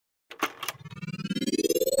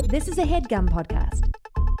This is a HeadGum podcast.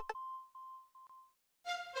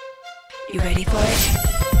 You ready for it?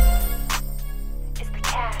 It's the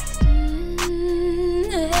cast.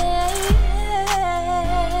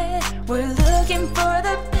 We're looking for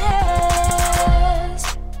the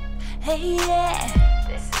best. Hey, yeah.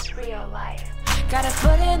 This is real life. Gotta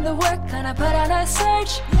put in the work, gonna put on a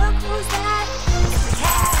search. Look who's that. It's the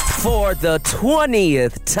cast. For the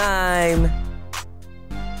 20th time,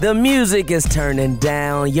 the music is turning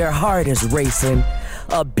down, your heart is racing,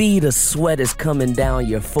 a bead of sweat is coming down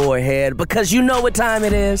your forehead because you know what time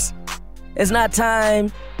it is. It's not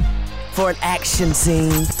time for an action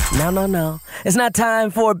scene. No. It's not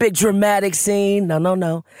time for a big dramatic scene.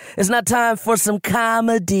 No. It's not time for some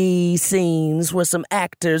comedy scenes where some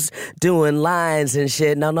actors doing lines and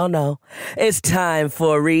shit. No. It's time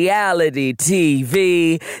for reality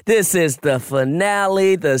TV. This is the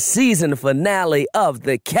finale, the season finale of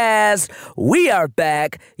The Cast. We are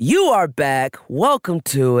back. You are back. Welcome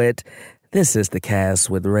to it. This is The Cast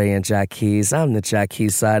with Ray and Jaquez. I'm the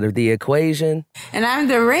Jaquez side of the equation. And I'm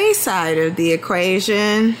the Ray side of the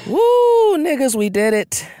equation. Woo, niggas, we did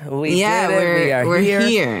it. We did it. We're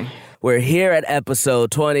here. We're here at episode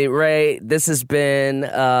 20. Ray, this has been,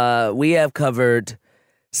 we have covered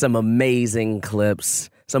some amazing clips,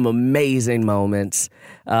 some amazing moments.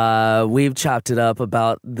 We've chopped it up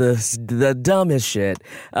about the dumbest shit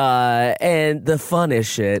and the funnest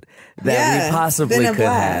shit that we possibly could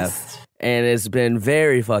have. And it's been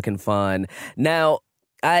very fucking fun. Now,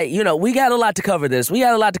 we got a lot to cover this. We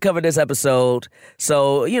got a lot to cover this episode.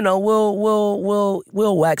 So,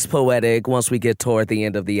 we'll wax poetic once we get toward the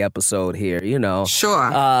end of the episode here,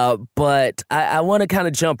 Sure. But I want to kind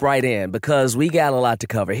of jump right in because we got a lot to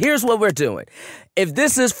cover. Here's what we're doing. If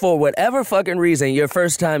this is for whatever fucking reason your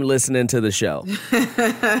first time listening to the show,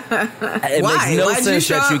 it makes no sense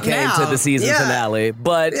that you came to the season finale.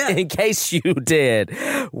 But in case you did,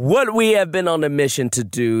 what we have been on a mission to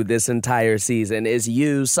do this entire season is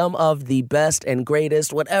use some of the best and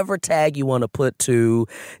greatest, whatever tag you want to put to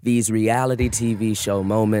these reality TV show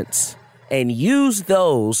moments, and use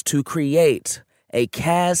those to create a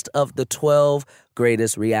cast of the 12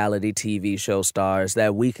 greatest reality TV show stars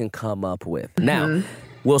that we can come up with. Now,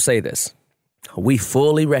 we'll say this. We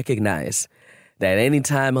fully recognize that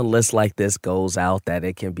anytime a list like this goes out, that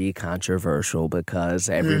it can be controversial because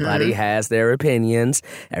everybody has their opinions.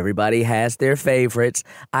 Everybody has their favorites.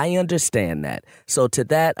 I understand that. So to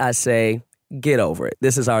that, I say, get over it.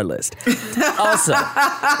 This is our list. Also,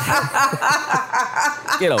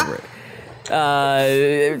 get over it.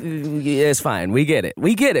 It's fine. We get it.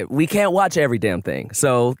 We can't watch every damn thing.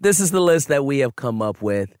 So this is the list that we have come up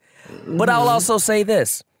with. But I'll also say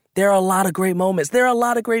this. There are a lot of great moments. There are a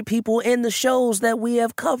lot of great people in the shows that we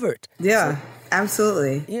have covered. Yeah,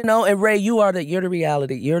 absolutely. And Ray, you're the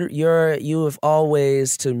reality. You have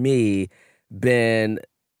always, to me, been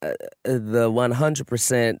the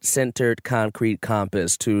 100% centered concrete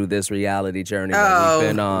compass to this reality journey that we've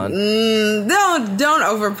been on. Don't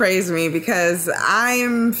overpraise me because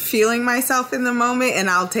I'm feeling myself in the moment and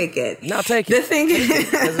I'll take it. I'll take it. The thing is,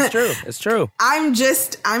 it's true. I'm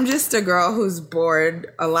just a girl who's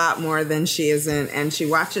bored a lot more than she isn't, and she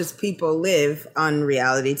watches people live on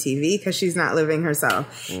reality TV because she's not living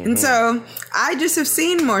herself. And so I just have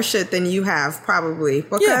seen more shit than you have probably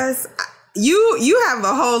because You have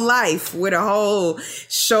a whole life with a whole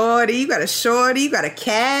shorty. You got a shorty. You got a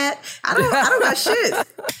cat. I don't got shit.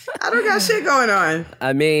 I don't got shit going on.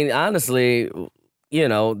 I mean, honestly,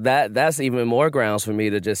 that's even more grounds for me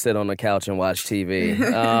to just sit on the couch and watch TV.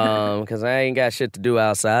 Because I ain't got shit to do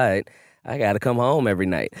outside. I got to come home every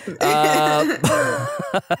night.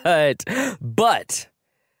 But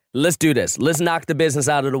let's do this. Let's knock the business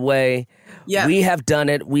out of the way. Yeah. We have done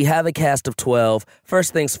it. We have a cast of 12.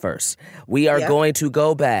 First things first. We are going to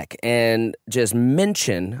go back and just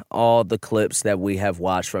mention all the clips that we have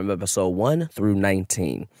watched from episode 1 through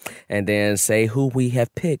 19. And then say who we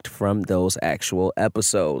have picked from those actual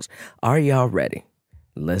episodes. Are y'all ready?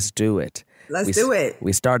 Let's do it. Let's do it.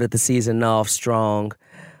 We started the season off strong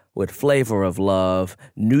with Flavor of Love,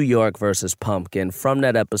 New York versus Pumpkin. From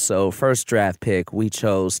that episode, first draft pick, we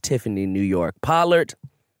chose Tiffany New York Pollard.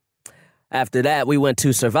 After that, we went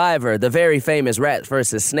to Survivor, the very famous Rats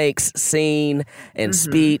versus Snakes scene and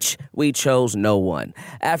speech. We chose no one.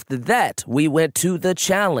 After that, we went to The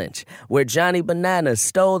Challenge, where Johnny Bananas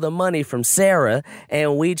stole the money from Sarah,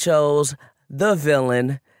 and we chose the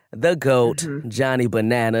villain, the GOAT, Johnny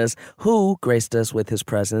Bananas, who graced us with his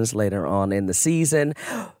presence later on in the season.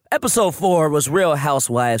 Episode 4 was Real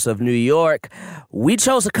Housewives of New York. We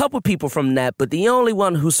chose a couple people from that, but the only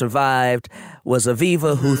one who survived was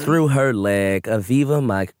Aviva, who threw her leg. Aviva,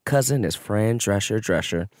 my cousin, is Fran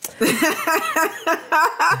Drescher.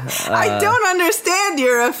 I don't understand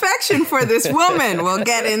your affection for this woman. We'll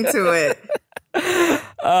get into it.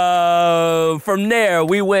 From there,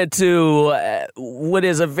 we went to what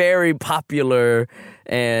is a very popular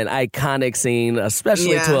and iconic scene,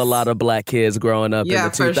 especially to a lot of black kids growing up in the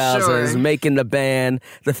 2000s, making the band,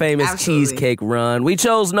 the famous Cheesecake Run. We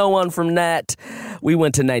chose no one from that. We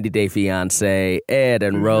went to 90 Day Fiancé. Ed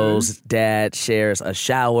and Rose, dad shares a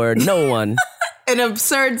shower. No one. An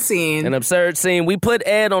absurd scene. We put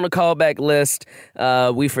Ed on a callback list.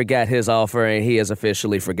 We forgot his offer, and he is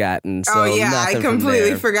officially forgotten. So I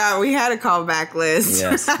completely forgot we had a callback list.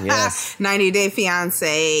 Yes. 90 Day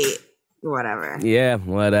Fiancé, whatever. Yeah,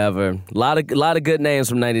 whatever. A lot of good names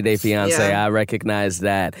from 90 Day Fiancé. Yeah. I recognize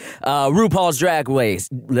that. RuPaul's Drag Race.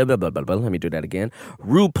 Let me do that again.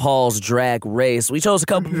 RuPaul's Drag Race. We chose a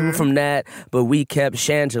couple people from that, but we kept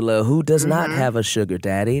Shangela, who does not have a sugar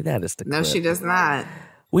daddy. That is the clip. No, she does not.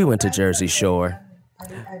 We went to Jersey Shore.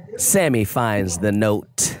 Sammy finds the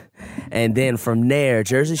note. And then from there,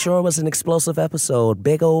 Jersey Shore was an explosive episode.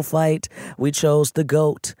 Big old fight. We chose the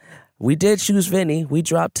GOAT. We did choose Vinny. We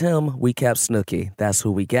dropped him. We kept Snooki. That's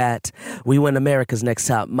who we got. We went America's Next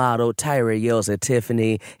Top Model. Tyra yells at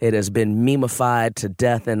Tiffany. It has been memeified to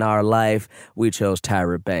death in our life. We chose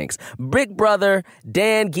Tyra Banks. Big Brother,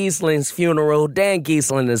 Dan Giesling's funeral. Dan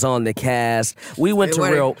Giesling is on the cast. We went to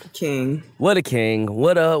Real King. What a king.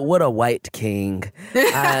 What a white king. We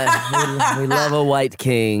love a white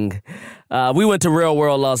king. We went to Real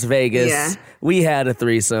World Las Vegas. Yeah. We had a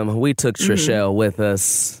threesome. We took Trishelle with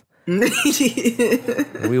us. We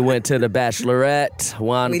went to the Bachelorette.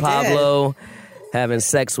 Juan Pablo having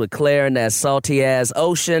sex with Claire in that salty ass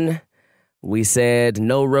ocean. We said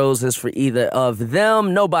no roses for either of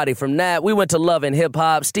them. Nobody from that. We went to Love and Hip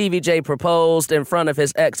Hop. Stevie J proposed in front of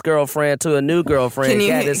his ex-girlfriend to a new girlfriend.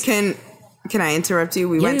 Can I interrupt you?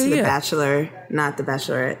 We went to The Bachelor, not The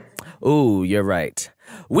Bachelorette. Ooh, you're right.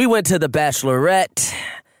 We went to The Bachelorette.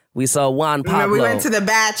 We saw Juan Pablo. No, we went to The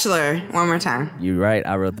Bachelor. One more time. You're right.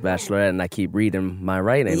 I wrote The Bachelorette, and I keep reading my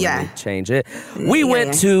writing. Let me change it. We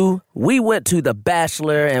went to The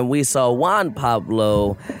Bachelor, and we saw Juan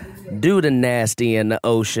Pablo do the nasty in the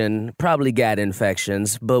ocean. Probably got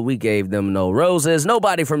infections, but we gave them no roses.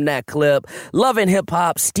 Nobody from that clip. Love and Hip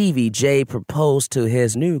Hop. Stevie J proposed to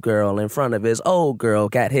his new girl in front of his old girl.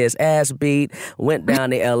 Got his ass beat. Went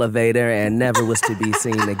down the elevator and never was to be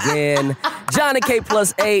seen again. Johnny K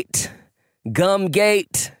 +8.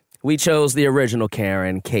 Gumgate. We chose the original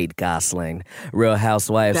Karen, Kate Gosselin. Real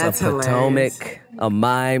Housewives of Potomac. Hilarious. A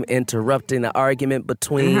mime interrupting the argument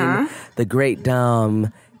between the great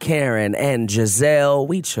Dom, Karen, and Giselle.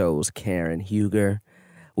 We chose Karen Huger.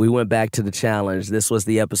 We went back to the challenge. This was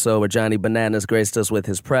the episode where Johnny Bananas graced us with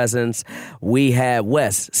his presence. We had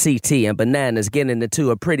Wes, CT, and Bananas getting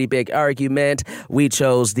into a pretty big argument. We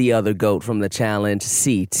chose the other GOAT from the challenge,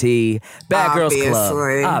 CT. Bad Girls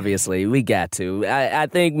Club. Obviously, we got to. I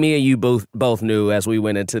think me and you both knew as we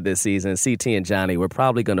went into this season, CT and Johnny were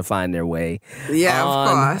probably going to find their way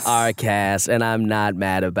on our cast, and I'm not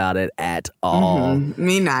mad about it at all.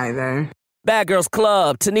 Me neither. Bad Girls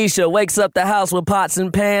Club. Tanisha wakes up the house with pots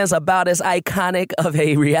and pans, about as iconic of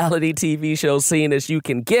a reality TV show scene as you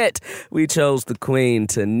can get. We chose the queen,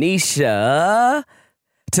 Tanisha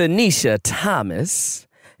Thomas.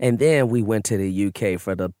 And then we went to the UK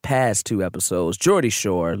for the past 2 episodes. Geordie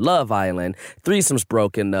Shore, Love Island, Threesomes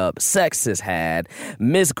Broken Up, Sex is Had,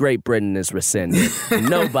 Miss Great Britain is rescinded.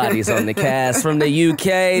 Nobody's on the cast from the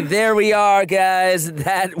UK. There we are, guys.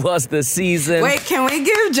 That was the season. Wait, can we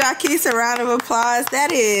give Jaquise a round of applause?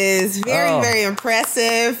 That is very, very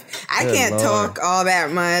impressive. I can't talk all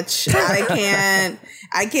that much.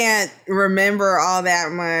 I can't remember all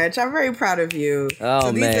that much. I'm very proud of you. Oh,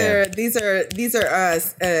 so these are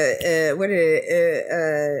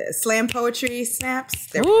slam poetry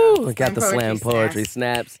snaps. Ooh, we got the slam poetry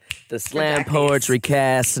snaps. The slam poetry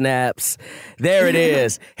cast snaps. There it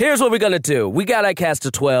is. Here's what we're going to do. We got our cast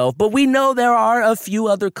of 12, but we know there are a few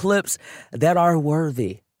other clips that are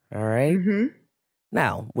worthy. All right?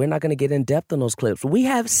 Now, we're not going to get in depth on those clips. We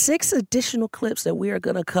have 6 additional clips that we are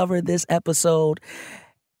going to cover this episode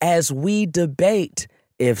as we debate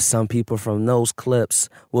if some people from those clips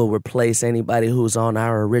will replace anybody who's on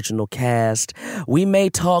our original cast. We may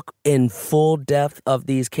talk in full depth of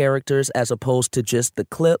these characters as opposed to just the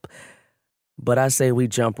clip, but I say we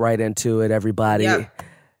jump right into it, everybody. Yep.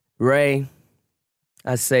 Ray,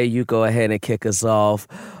 I say you go ahead and kick us off.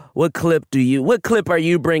 what clip are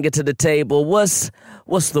you bringing to the table? What's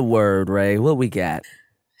the word, Ray? What we got?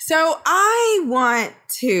 So I want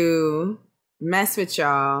to mess with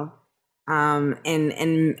y'all and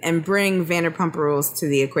bring Vanderpump Rules to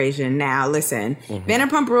the equation. Now, listen,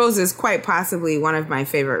 Vanderpump Rules is quite possibly one of my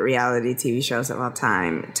favorite reality TV shows of all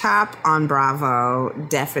time. Top on Bravo,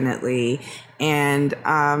 definitely. And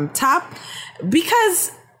top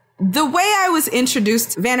because the way I was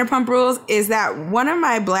introduced to Vanderpump Rules is that one of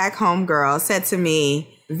my black homegirls said to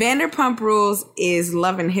me, Vanderpump Rules is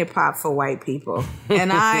Love and Hip Hop for white people.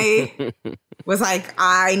 And I was like,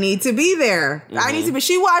 I need to be there. I need to be.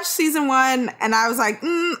 She watched season 1 and I was like,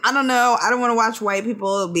 I don't know. I don't want to watch white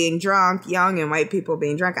people being drunk, young and white people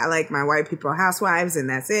being drunk. I like my white people housewives and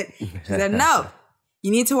that's it. She said, no,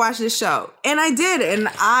 you need to watch this show. And I did. And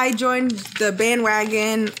I joined the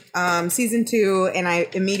bandwagon season 2 and I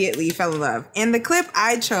immediately fell in love. And the clip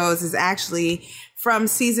I chose is actually from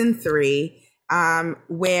season 3.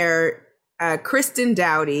 Where Kristen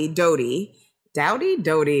Doute,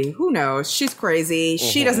 who knows? She's crazy.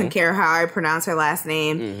 She doesn't care how I pronounce her last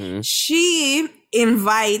name. She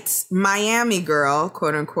invites Miami girl,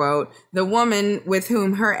 quote unquote, the woman with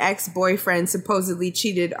whom her ex-boyfriend supposedly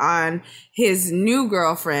cheated on his new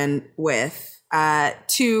girlfriend with,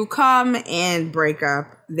 to come and break up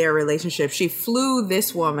their relationship. She flew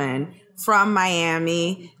this woman from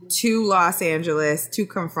Miami to Los Angeles to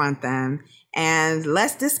confront them. And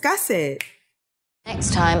let's discuss it.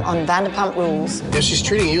 Next time on Vanderpump Rules. Yeah, she's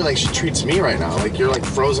treating you like she treats me right now. Like you're like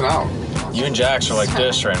frozen out. You and Jax are like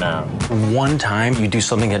this right now. One time you do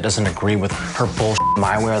something that doesn't agree with her bullshit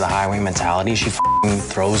my way or the highway mentality, she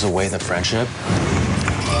throws away the friendship.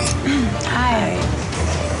 Hi.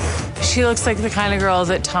 She looks like the kind of girl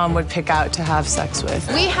that Tom would pick out to have sex with.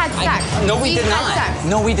 We had sex. No, we did not. Sex.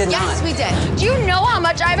 No, we did not. Yes, we did. Do you know how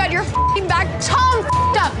much I've had your back? Tom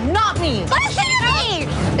up, not me. Listen to me!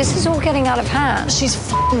 This is all getting out of hand. She's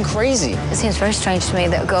crazy. It seems very strange to me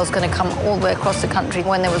that a girl's going to come all the way across the country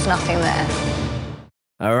when there was nothing there.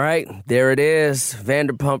 All right, there it is.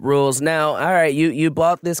 Vanderpump Rules. Now, all right, you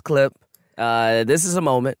bought this clip. This is a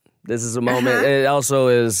moment. This is a moment. It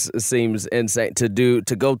also seems insane to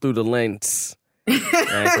go through the lengths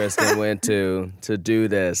that Kristen went to do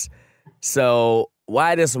this. So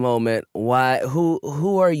why this moment? Why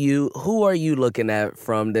who are you looking at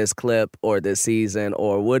from this clip or this season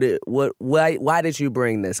or why did you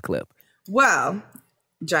bring this clip? Well,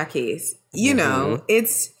 Jacquise, you know,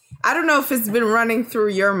 I don't know if it's been running through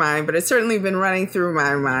your mind, but it's certainly been running through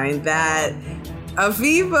my mind that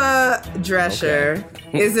Aviva Drescher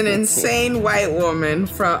is an insane white woman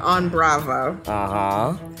on Bravo.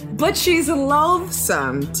 But she's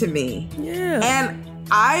loathsome to me. Yeah. And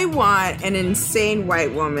I want an insane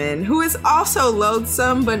white woman who is also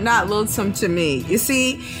loathsome, but not loathsome to me. You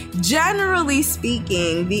see, generally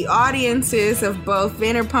speaking, the audiences of both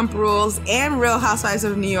Vanderpump Rules and Real Housewives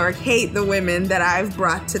of New York hate the women that I've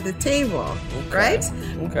brought to the table, right?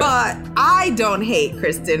 Okay. But I don't hate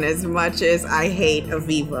Kristen as much as I hate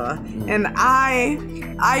Aviva. And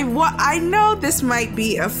I know this might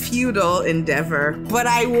be a futile endeavor, but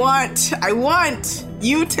I want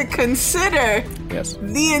you to consider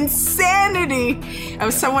the insanity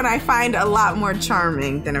of someone I find a lot more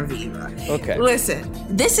charming than Aviva. Okay. Listen,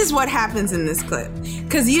 this is what happens in this clip.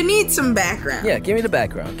 Because you need some background. Yeah, give me the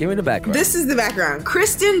background. This is the background.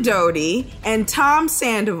 Kristen Doute and Tom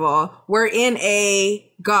Sandoval were in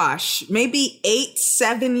a, maybe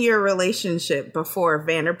 8-7 year relationship before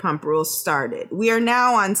Vanderpump Rules started. We are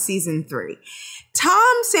now on season 3.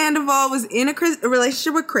 Tom Sandoval was in a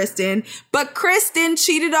relationship with Kristen, but Kristen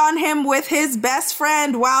cheated on him with his best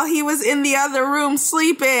friend while he was in the other room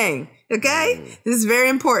sleeping. Okay? This is very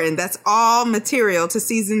important. That's all material to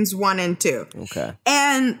seasons 1 and 2. Okay.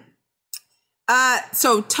 And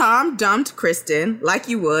so Tom dumped Kristen like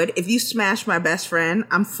you would. If you smash my best friend,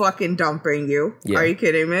 I'm fucking dumping you. Yeah. Are you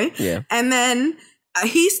kidding me? Yeah. And then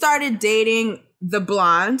he started dating the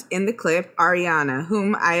blonde in the clip, Ariana,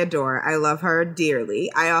 whom I adore. I love her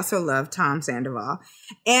dearly. I also love Tom Sandoval.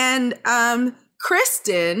 And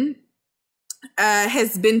Kristen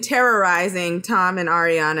has been terrorizing Tom and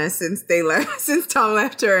Ariana since Tom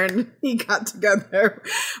left her and he got together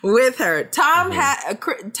with her.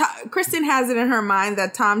 Kristen has it in her mind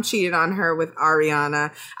that Tom cheated on her with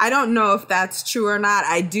Ariana. I don't know if that's true or not.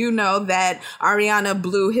 I do know that Ariana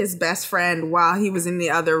blew his best friend while he was in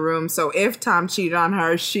the other room. So if Tom cheated on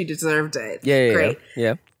her, she deserved it. Yeah. Great.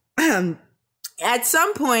 Yeah. At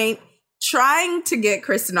some point, trying to get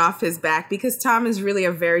Kristen off his back because Tom is really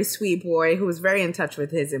a very sweet boy who is very in touch with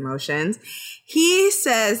his emotions. He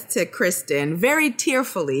says to Kristen very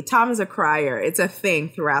tearfully, Tom is a crier. It's a thing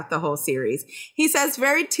throughout the whole series. He says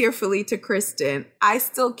very tearfully to Kristen, I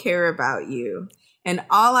still care about you. And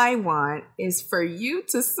all I want is for you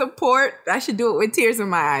to support. I should do it with tears in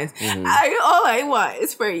my eyes. Mm-hmm. All I want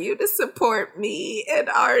is for you to support me and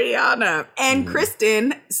Ariana. And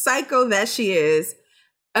Kristen, psycho that she is,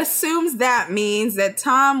 assumes that means that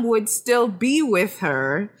Tom would still be with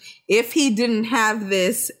her if he didn't have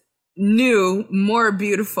this new, more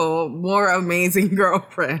beautiful, more amazing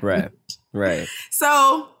girlfriend. Right.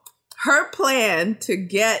 So her plan to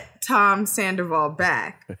get Tom Sandoval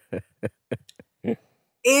back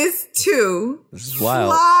is to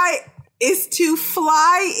fly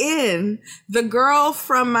in the girl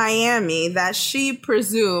from Miami that she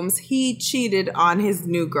presumes he cheated on his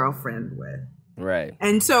new girlfriend with. Right.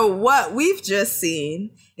 And so what we've just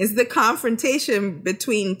seen is the confrontation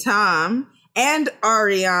between Tom and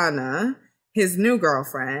Ariana, his new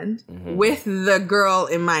girlfriend, with the girl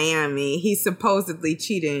in Miami he's supposedly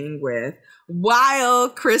cheating with, while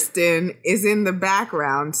Kristen is in the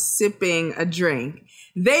background sipping a drink.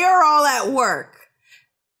 They are all at work.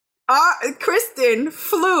 Kristen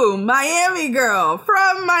flew Miami girl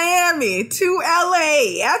from Miami to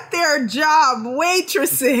LA at their job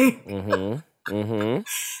waitressing to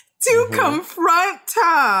confront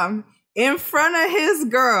Tom in front of his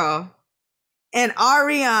girl. And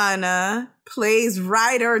Ariana plays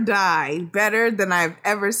ride or die better than I've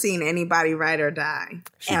ever seen anybody ride or die.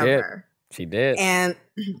 She did.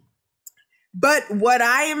 But what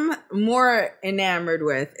I'm more enamored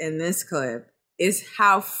with in this clip is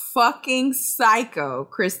how fucking psycho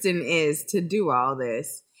Kristen is to do all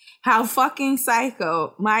this. How fucking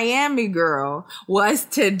psycho Miami girl was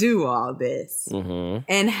to do all this.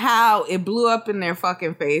 And how it blew up in their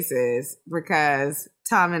fucking faces because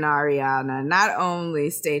Tom and Ariana not only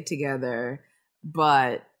stayed together,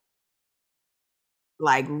 but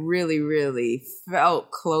like really, really felt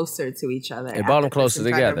closer to each other. It brought them closer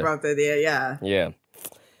together. Yeah.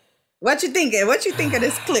 What you thinking? What you think of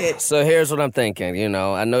this clip? So here's what I'm thinking. You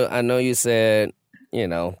know, I know you said, you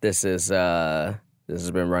know, this has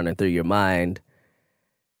been running through your mind.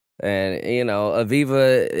 And, you know,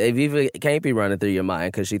 Aviva can't be running through your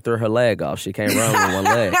mind because she threw her leg off. She can't run with one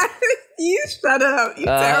leg. You shut up. You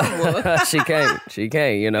terrible. She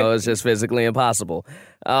can't. You know, it's just physically impossible.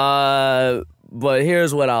 But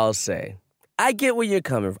here's what I'll say. I get where you're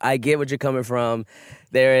coming from.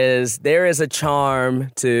 There is a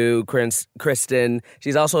charm to Kristen.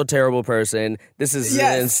 She's also a terrible person. This is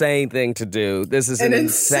an insane thing to do. This is an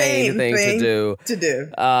insane thing to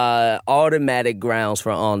do. Automatic grounds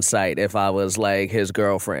for on-site if I was like his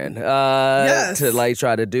girlfriend. To like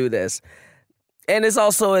try to do this. And it's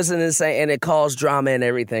also an insane, and it caused drama and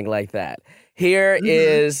everything like that. Here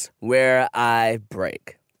is where I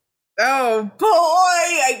break. Oh, boy,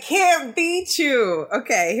 I can't beat you.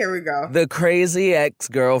 Okay, here we go. The crazy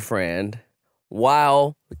ex-girlfriend,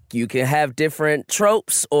 while you can have different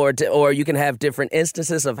tropes or you can have different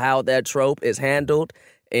instances of how that trope is handled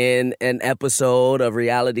in an episode of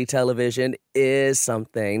reality television, is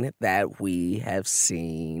something that we have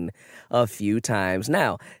seen a few times.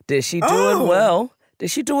 Now, did she do it well? Did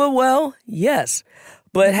she do it well? Yes.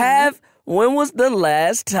 But when was the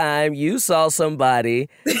last time you saw somebody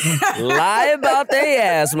lie about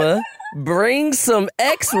their asthma, bring some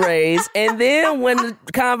x-rays, and then when the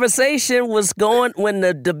conversation was going, when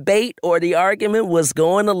the debate or the argument was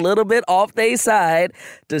going a little bit off their side,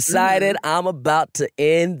 decided I'm about to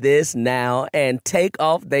end this now and take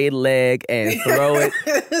off their leg and throw it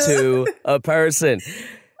to a person?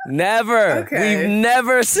 Never. Okay. We've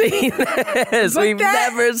never seen this.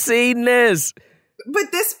 Never seen this.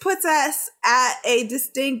 But this puts us at a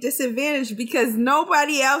distinct disadvantage because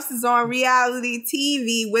nobody else is on reality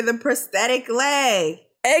TV with a prosthetic leg.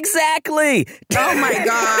 Exactly. Oh my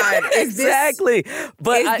God. Is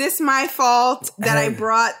this my fault that I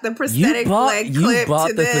brought the prosthetic leg clip? You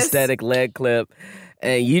bought the prosthetic leg clip,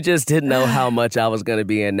 and you just didn't know how much I was going to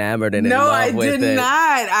be enamored and in love with it. No, I did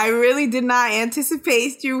not. I really did not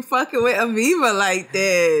anticipate you fucking with Aviva like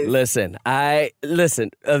this. Listen,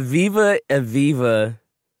 Aviva,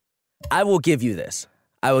 I will give you this.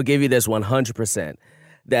 I will give you this 100%,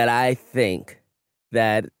 that I think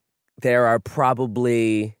that there are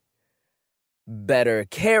probably better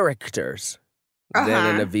characters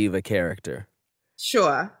than an Aviva character.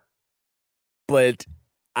 Sure. But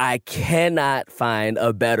I cannot find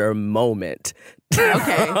a better moment.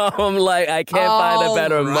 Okay. I can't find a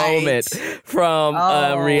better moment from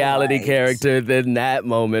a reality character than that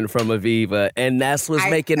moment from Aviva. And that's what's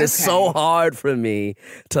making it so hard for me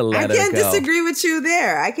to let her go. I can't disagree with you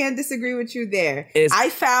there. I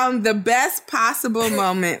found the best possible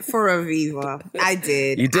moment for Aviva. I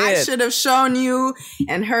did. You did. I should have shown you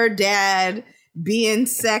and her dad being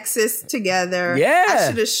sexist together. Yeah. I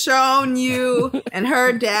should have shown you and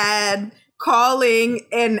her dad calling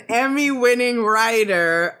an Emmy-winning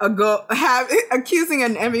writer accusing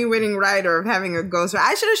an Emmy-winning writer of having a ghostwriter.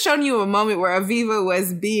 I should have shown you a moment where Aviva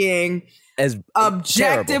was being as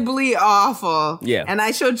objectively awful. Yeah. And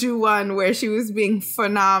I showed you one where she was being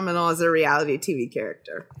phenomenal as a reality TV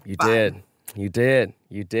character. You did.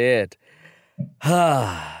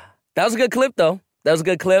 That was a good clip, though. That was a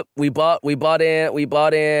good clip. We bought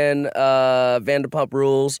in Vanderpump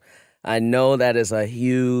Rules. I know that is a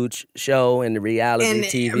huge show in the reality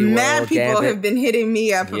TV world. Mad people have been hitting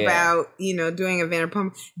me up about, doing a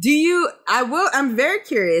Vanderpump. I'm very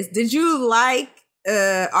curious. Did you like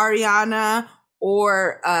Ariana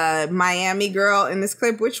or Miami Girl in this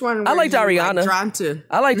clip? Which one I liked Ariana. Drawn to?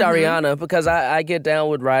 I liked Ariana because I get down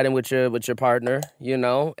with riding with your partner, and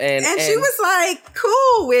she was like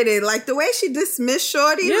cool with it. Like the way she dismissed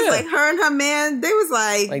Shorty was like her and her man. They was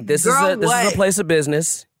like this is a place of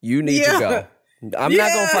business. You need to go. I'm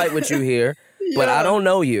not gonna fight with you here, but I don't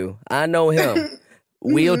know you. I know him.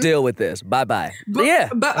 We'll deal with this. Bye. But I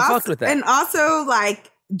fucked with that. And also,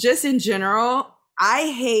 just in general,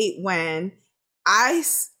 I hate when I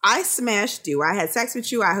smashed you. I had sex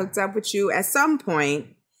with you. I hooked up with you at some point,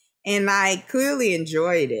 and I clearly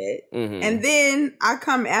enjoyed it. Mm-hmm. And then I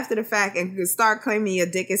come after the fact and start claiming your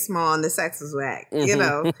dick is small and the sex is whack.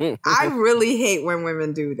 Mm-hmm. I really hate when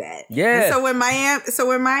women do that. Yeah. And so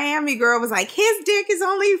when Miami Girl was like, his dick is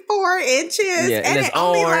only 4 inches, and it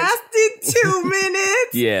only lasted 2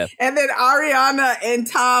 minutes. Yeah. And then Ariana and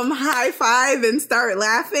Tom high five and start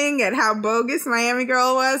laughing at how bogus Miami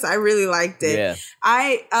Girl was. I really liked it. Yeah.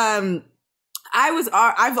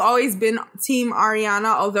 I've always been team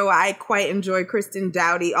Ariana, although I quite enjoy Kristen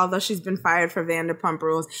Doughty, although she's been fired for Vanderpump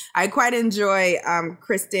Rules. I quite enjoy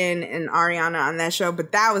Kristen and Ariana on that show,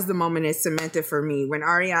 but that was the moment it cemented for me when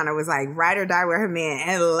Ariana was like, ride or die with her man,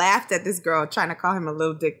 and laughed at this girl trying to call him a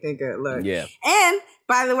little dick nigga. Look. Yeah. And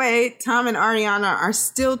by the way, Tom and Ariana are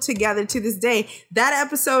still together to this day. That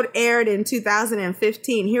episode aired in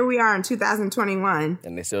 2015. Here we are in 2021.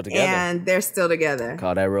 And they're still together. And they're still together.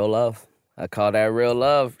 Call that real love. I call that real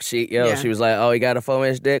love. She was like, oh, he got a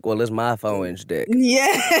 4-inch dick? Well, it's my 4-inch dick.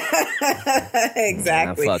 Yeah,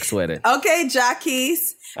 exactly. I fucks with it. Okay,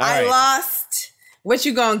 Jacquees, I lost. What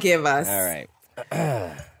you gonna give us? All right.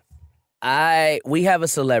 We have a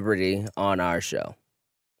celebrity on our show.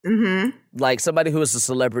 Mm-hmm. Like somebody who is a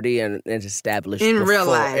celebrity and established in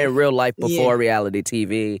real life before reality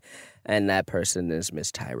TV. And that person is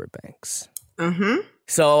Miss Tyra Banks. Mm-hmm.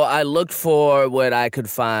 So I looked for what I could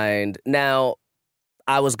find. Now,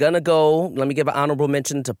 I was going to go, let me give an honorable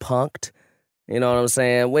mention to Punk'd. You know what I'm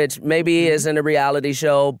saying? Which maybe isn't a reality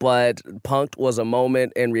show, but Punk'd was a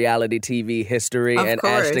moment in reality TV history. Of and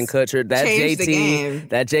course. Ashton Kutcher,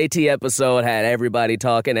 that JT episode had everybody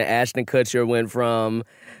talking. And Ashton Kutcher went from,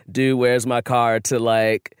 dude, where's my car,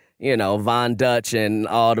 to Von Dutch and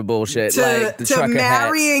all the bullshit. To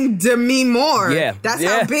marrying Demi Moore. Yeah. That's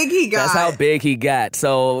how big he got. That's how big he got.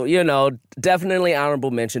 So, definitely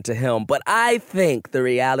honorable mention to him. But I think the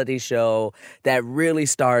reality show that really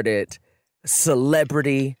started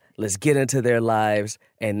celebrity, let's get into their lives,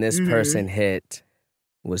 and this person hit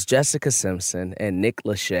was Jessica Simpson and Nick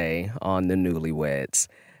Lachey on The Newlyweds.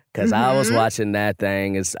 Because I was watching that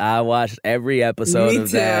thing. I watched every episode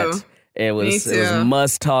of that. It was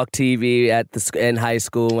must-talk TV in high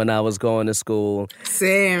school when I was going to school.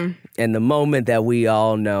 Same. And the moment that we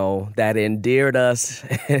all know that endeared us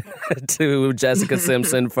to Jessica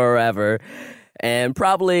Simpson forever and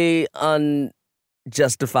probably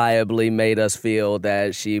unjustifiably made us feel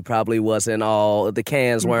that she probably wasn't all, the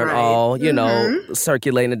cans weren't all,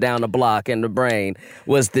 circulating down the block in the brain,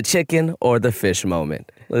 was the chicken or the fish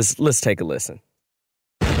moment. Let's take a listen.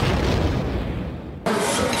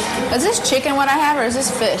 Is this chicken what I have, or is this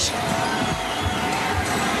fish?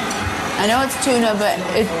 I know it's tuna, but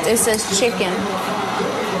it says chicken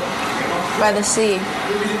by the sea.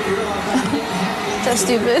 That's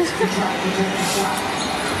stupid.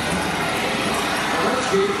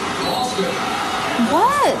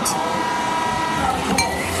 What?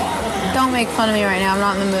 Don't make fun of me right now. I'm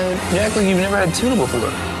not in the mood. You act like you've never had tuna before.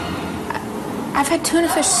 I've had tuna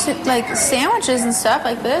fish sandwiches and stuff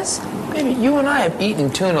like this. Baby, you and I have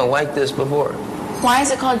eaten tuna like this before. Why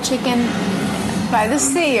is it called chicken by the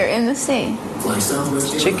sea or in the sea?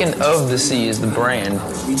 Chicken of the Sea is the brand.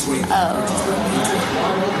 Oh.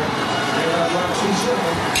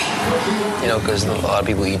 You know, because a lot of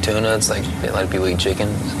people eat tuna, it's like a lot of people eat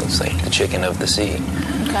chicken, so it's like the chicken of the sea.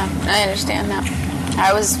 Okay, I understand now.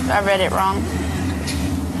 I read it wrong.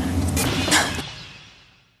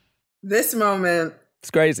 This moment,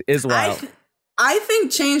 it's crazy. It's wild. I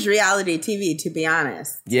think changed reality TV, to be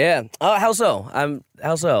honest. Yeah. How so?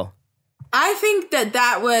 How so? I think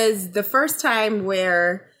that was the first time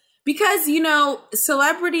where, because, you know,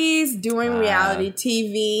 celebrities doing reality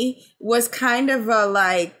TV was kind of a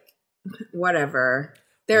like, whatever.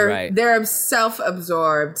 They're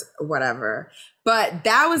self-absorbed, whatever. But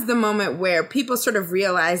that was the moment where people sort of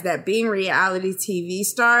realized that being reality TV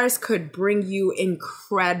stars could bring you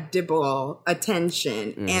incredible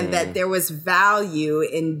attention and that there was value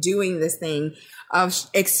in doing this thing of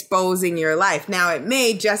exposing your life. Now, it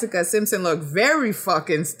made Jessica Simpson look very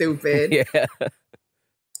fucking stupid. Yeah.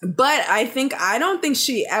 But I don't think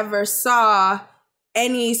she ever saw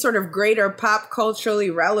any sort of greater pop culturally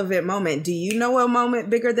relevant moment. Do you know a moment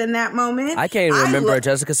bigger than that moment? I can't even remember a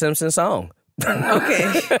Jessica Simpson song.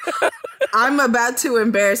 Okay. I'm about to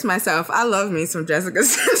embarrass myself. I love me some Jessica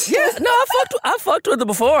Simpson. Yeah, no, I fucked with her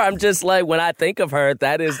before. I'm just like, when I think of her,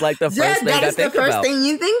 that is like the first thing I think about. That is the first thing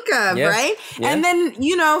you think of, right? Yeah. And then,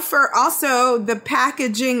 you know, for also the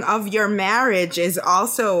packaging of your marriage is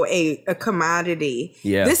also a commodity.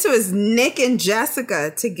 Yeah. This was Nick and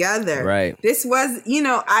Jessica together. Right. This was, you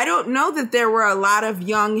know, I don't know that there were a lot of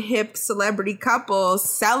young, hip celebrity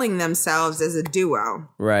couples selling themselves as a duo.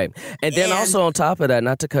 Right. And then also on top of that,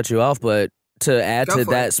 not to cut you off, but to add to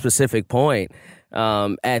that specific point,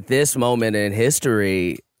 at this moment in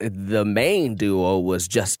history, the main duo was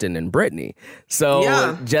Justin and Brittany.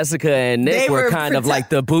 So Jessica and Nick were kind of like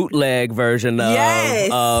the bootleg version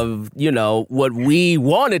of, you know, what we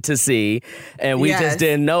wanted to see. And we just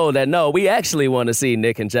didn't know that, no, we actually want to see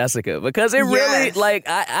Nick and Jessica. Because it really, like,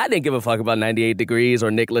 I didn't give a fuck about 98 Degrees or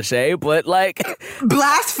Nick Lachey, but like...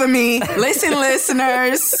 Blasphemy. Listen,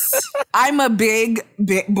 listeners. I'm a big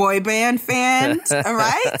boy band fan, all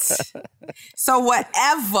right? So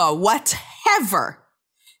whatever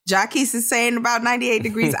Jacquees is saying about 98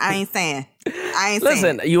 Degrees, I ain't saying.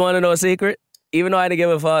 Listen, you want to know a secret? Even though I didn't give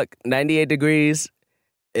a fuck, 98 Degrees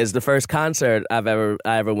is the first concert I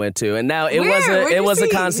ever went to. And now it was a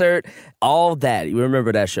concert. All That, you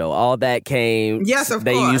remember that show? All That came. Yes, of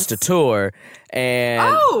course. They used to tour.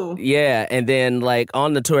 And yeah, and then like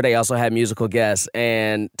on the tour they also had musical guests,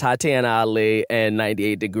 and Tatiana Ali and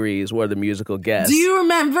 98 Degrees were the musical guests. Do you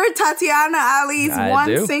remember Tatiana Ali's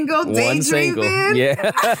one single, Daydreaming?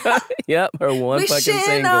 Yeah. Yep, her one fucking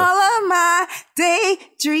single. All of my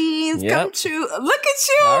daydreams come true. Look at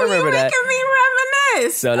you. I remember You're making me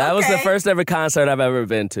reminisce. So that was the first ever concert I've ever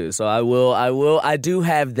been to. So I do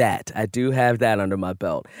have that. I do have that under my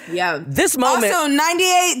belt. Yeah. This moment. Also,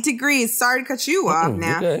 98 Degrees. Sorry to cut you off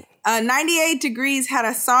now. 98 Degrees had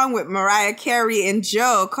a song with Mariah Carey and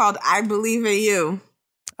Joe called I Believe in You.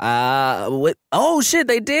 What? Oh, shit,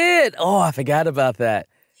 they did. Oh, I forgot about that.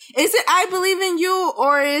 Is it I Believe in You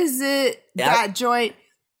or is it that joint?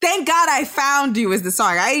 Thank God I Found You is the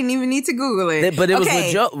song. I didn't even need to Google it. But it was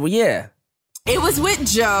with Joe. Yeah. It was with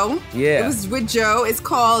Joe. Yeah. It was with Joe. It's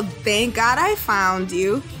called Thank God I Found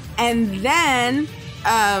You. And then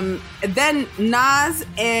Nas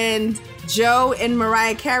and Joe and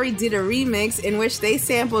Mariah Carey did a remix in which they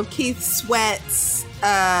sampled Keith Sweat's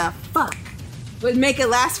would Make It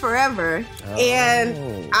Last Forever.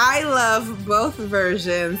 And I love both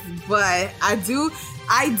versions, but I do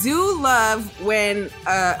love when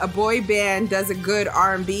a boy band does a good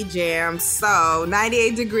R&B jam. So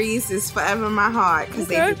 98 Degrees is forever in my heart because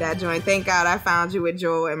they did that joint. Thank God I Found You with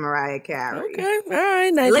Joel and Mariah Carey. Okay, all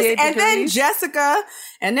right, 98 Degrees.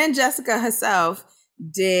 And then Jessica herself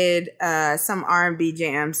did some R&B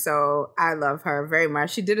jams. So I love her very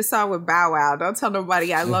much. She did a song with Bow Wow. Don't tell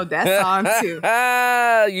nobody I love that song too.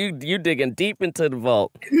 You digging deep into the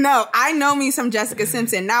vault. No, I know me some Jessica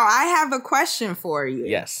Simpson. Now I have a question for you.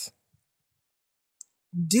 Yes.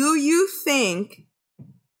 Do you think,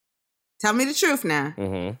 tell me the truth now.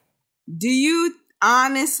 Mm-hmm. Do you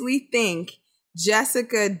honestly think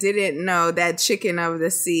Jessica didn't know that chicken of the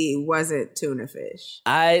sea wasn't tuna fish?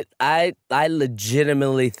 I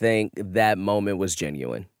legitimately think that moment was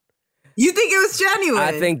genuine. You think it was genuine?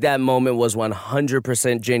 I think that moment was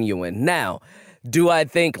 100% genuine. Now, do I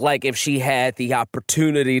think, like, if she had the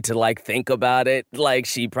opportunity to, like, think about it, like,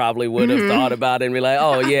 she probably would have thought about it and be like,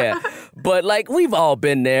 oh, yeah. But like we've all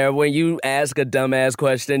been there when you ask a dumbass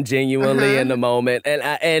question genuinely in the moment,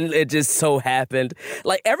 and it just so happened.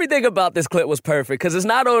 Like everything about this clip was perfect because it's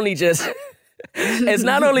not only just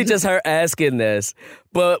her asking this,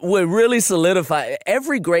 but what really solidified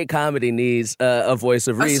every great comedy needs a voice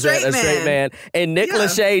of reason, a straight man, and Nick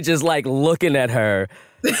Lachey just like looking at her.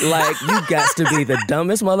 Like, you got to be the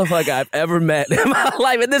dumbest motherfucker I've ever met in my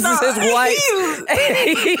life. And this is his wife.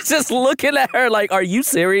 And he's just looking at her like, are you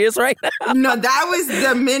serious right now? No, that was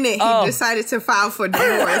the minute he decided to file for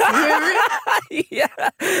divorce. You hear Yeah.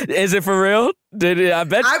 Is it for real? I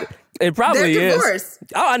bet it probably they're divorced.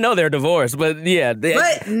 Oh, I know they're divorced, but yeah.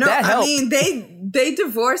 But no, I mean, they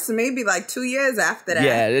divorced maybe like 2 years after that.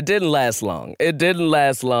 Yeah, it didn't last long.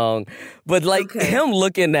 But like him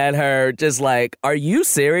looking at her just like, are you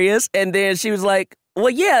serious? And then she was like, well,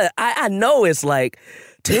 yeah, I know it's like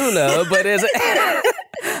tuna, but is it?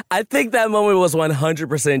 I think that moment was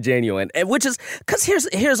 100% genuine. And which is, because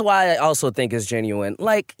here's why I also think it's genuine.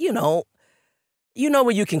 Like, you know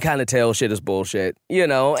when you can kind of tell shit is bullshit,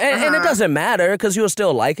 and it doesn't matter because you'll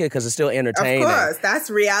still like it because it's still entertaining. Of course, that's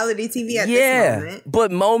reality TV at this moment.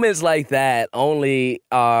 But moments like that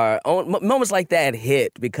moments like that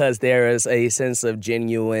hit because there is a sense of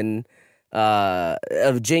genuinity.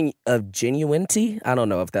 I don't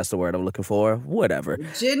know if that's the word I'm looking for. Whatever.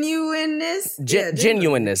 Genuineness?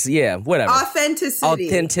 Genuineness, yeah, whatever.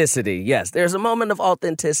 Authenticity. Yes. There's a moment of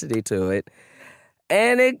authenticity to it.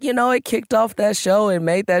 And it kicked off that show and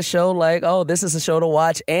made that show like, oh, this is a show to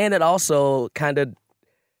watch. And it also kind of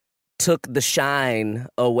took the shine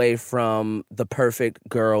away from the perfect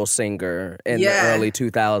girl singer in the early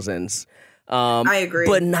 2000s. I agree.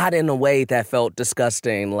 But not in a way that felt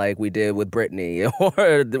disgusting like we did with Britney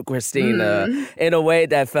or Christina. In a way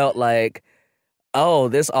that felt like, oh,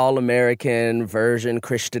 this all-American version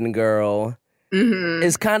Christian girl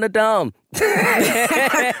is kind of dumb.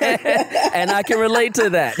 And I can relate to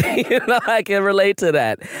that. I can relate to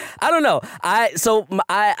that. I don't know.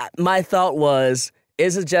 My thought was,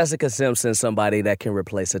 is it Jessica Simpson somebody that can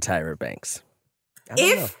replace a Tyra Banks?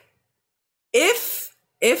 If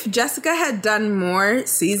Jessica had done more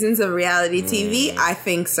seasons of reality TV, I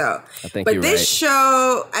think so. I think but you're this right.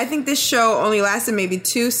 show, I think this show only lasted maybe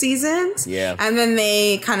 2 seasons. Yeah. And then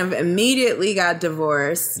they kind of immediately got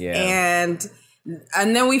divorced. Yeah.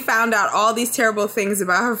 And then we found out all these terrible things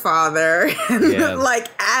about her father, like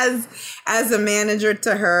as a manager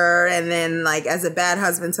to her, and then like as a bad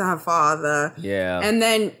husband to her father. Yeah. And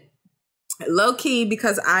then low key,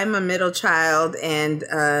 because I'm a middle child and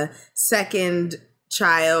a second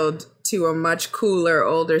child to a much cooler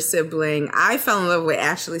older sibling, I fell in love with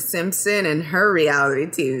Ashley Simpson and her reality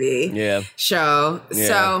TV show. Yeah.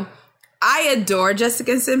 So I adore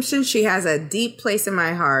Jessica Simpson. She has a deep place in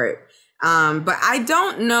my heart. But I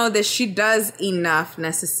don't know that she does enough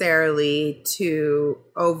necessarily to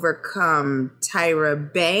overcome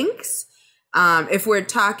Tyra Banks. If we're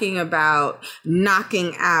talking about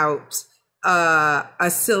knocking out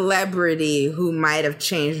a celebrity who might have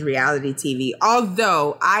changed reality TV.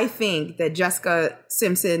 Although I think that Jessica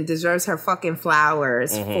Simpson deserves her fucking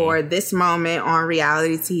flowers for this moment on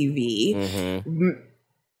reality TV.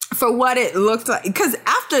 For what it looked like. Because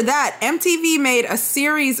after that, MTV made a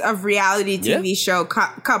series of reality TV show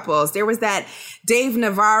couples. There was that Dave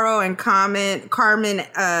Navarro and Carmen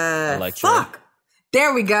Electra.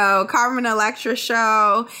 There we go. Carmen Electra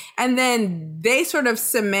show. And then they sort of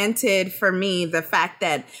cemented for me the fact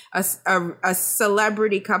that a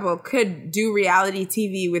celebrity couple could do reality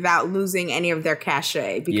TV without losing any of their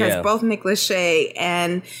cachet. Because both Nick Lachey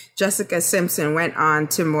and Jessica Simpson went on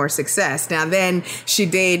to more success. Now then she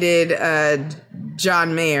dated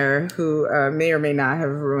John Mayer, who may or may not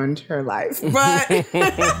have ruined her life. But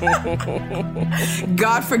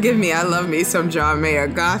God forgive me. I love me some John Mayer.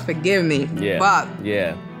 God forgive me. Yeah. But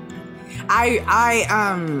yeah.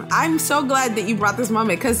 I'm so glad that you brought this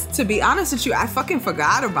moment because to be honest with you, I fucking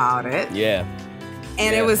forgot about it. Yeah.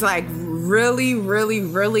 And it was like really, really,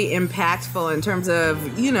 really impactful in terms of,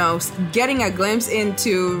 getting a glimpse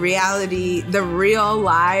into reality, the real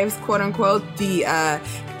lives, quote unquote, the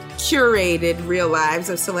curated real lives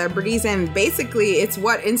of celebrities. And basically it's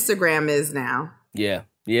what Instagram is now. Yeah.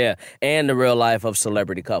 Yeah, and the real life of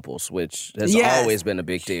celebrity couples, which has always been a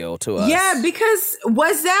big deal to us. Yeah, because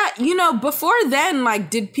was that, before then,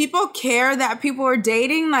 like, did people care that people were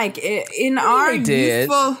dating? Like, in our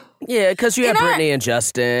youthful... Yeah, because you had Brittany and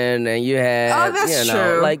Justin, and you had,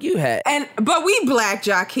 true. Like you had. But we black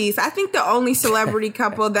jockeys. I think the only celebrity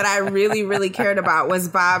couple that I really, really cared about was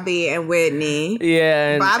Bobby and Whitney.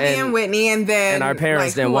 Yeah. Bobby and Whitney, and then. And our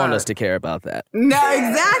parents didn't want us to care about that. No,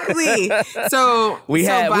 exactly. So we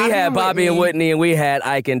had Bobby and Whitney, and we had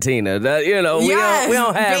Ike and Tina. We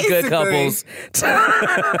don't have good couples.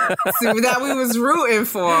 That we was rooting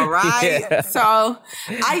for, right? Yeah. So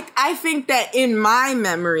I think that in my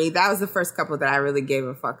memory, that was the first couple that I really gave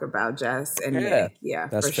a fuck about, Jess and Nick. Yeah,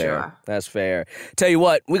 that's for fair. Sure. That's fair. Tell you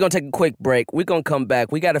what, we're going to take a quick break. We're going to come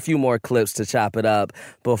back. We got a few more clips to chop it up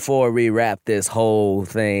before we wrap this whole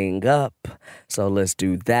thing up. So let's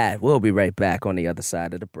do that. We'll be right back on the other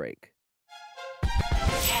side of the break.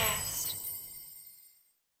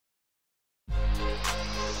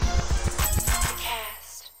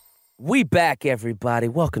 We back, everybody.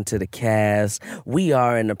 Welcome to the cast. We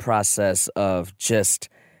are in the process of just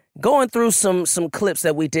going through some clips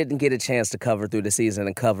that we didn't get a chance to cover through the season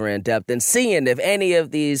and cover in depth, and seeing if any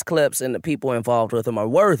of these clips and the people involved with them are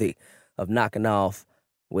worthy of knocking off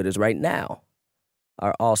with us right now.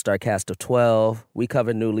 Our all-star cast of 12. We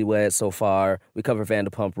covered Newlyweds so far. We covered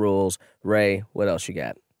Vanderpump Rules. Ray, what else you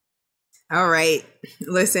got? All right.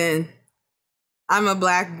 Listen. I'm a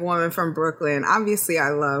black woman from Brooklyn. Obviously, I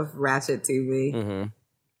love Ratchet TV. Mm-hmm.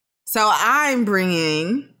 So I'm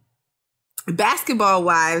bringing Basketball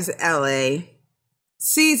Wives LA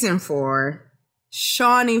Season 4,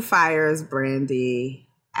 Shawnee fires Brandy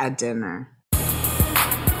at dinner.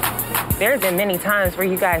 There have been many times where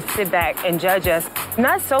you guys sit back and judge us.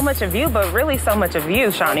 Not so much of you, but really so much of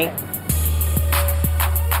you, Shawnee.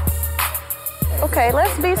 Okay,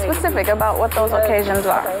 let's be specific about what those occasions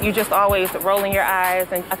are. You just always rolling your eyes,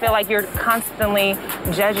 and I feel like you're constantly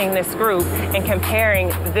judging this group and comparing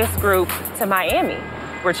this group to Miami.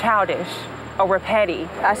 We're childish, or we're petty,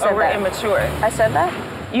 or we're immature. I said that?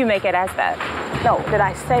 You make it as that. No, did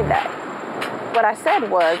I say that? What I said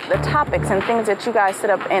was the topics and things that you guys sit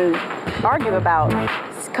up and argue about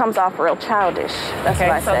comes off real childish. That's what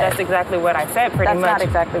I said. So that's exactly what I said, pretty much. That's not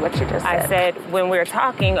exactly what you just said. I said when we're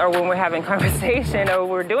talking or when we're having conversation or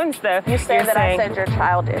we're doing stuff. You said that I said you're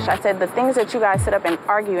childish. I said the things that you guys sit up and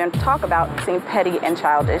argue and talk about seem petty and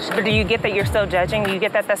childish. But do you get that you're still judging? You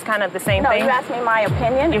get that that's kind of the same thing? No, you asked me my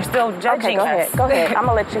opinion. You're still judging us. Go ahead. I'm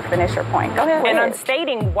going to let you finish your point. Go ahead. And I'm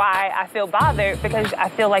stating why I feel bothered because I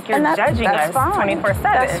feel like you're judging us 24/7.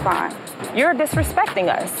 That's fine. You're disrespecting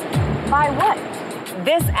us. By what?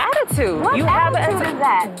 This attitude. What attitude is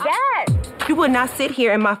that? That. You would not sit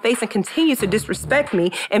here in my face and continue to disrespect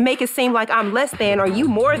me and make it seem like I'm less than or you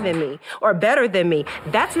more than me or better than me.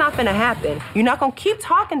 That's not gonna happen. You're not gonna keep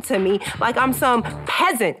talking to me like I'm some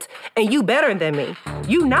peasant and you better than me.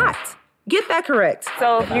 You not. Get that correct.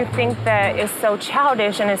 So if you think that it's so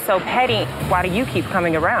childish and it's so petty, why do you keep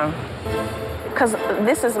coming around? Because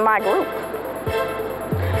this is my group.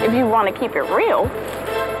 If you want to keep it real,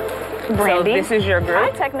 Brandy, so this is your group? I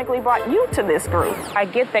technically brought you to this group. I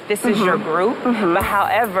get that this is your group, but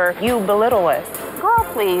however, you belittle us. Girl,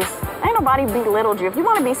 please. Ain't nobody belittled you. If you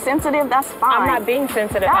want to be sensitive, that's fine. I'm not being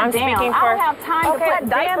sensitive. God I'm damn, speaking for... I don't have time to put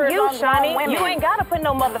diapers on Shawnee. women. You ain't got to put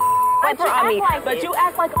no diaper on me. Like but you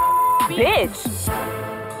act like a bitch.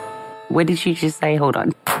 What did she just say? Hold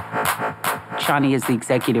on. Shawnee is the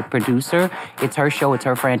executive producer. It's her show. It's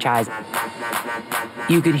her franchise.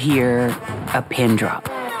 You could hear a pin drop.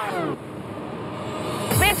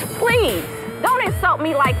 Bitch, please. Don't insult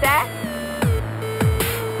me like that.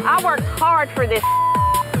 I worked hard for this.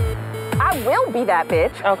 I will be that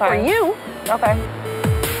bitch. Okay. For you. Okay.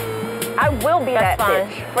 I will be that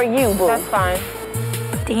bitch. For you, boo. That's fine.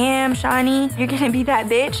 Damn, Shawnee, you're gonna be that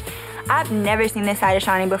bitch? I've never seen this side of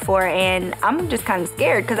Shawnee before, and I'm just kind of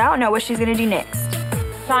scared because I don't know what she's gonna do next.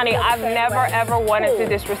 Shawnee, I've never ever wanted to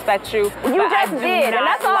disrespect you. You just did, and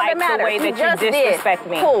that's all that matters. The way that you disrespect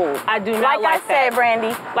me. Cool. I do not like I said, that.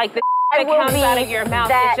 Brandy. Like the that comes out of your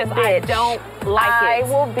mouth, it's just I don't like it. I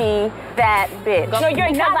will be that bitch. No,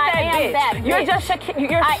 you're not that bitch. That bitch. You're just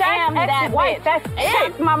you're Shaq's ex-wife. That's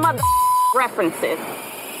it. My mother references.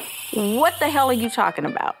 What the hell are you talking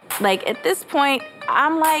about? Like, at this point,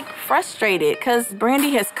 I'm, like, frustrated because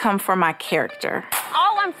Brandy has come for my character.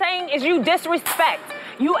 All I'm saying is you disrespect.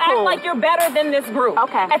 You act like you're better than this group.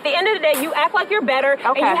 Okay. At the end of the day, you act like you're better,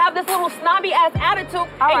 and you have this little snobby-ass attitude,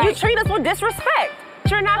 and you treat us with disrespect.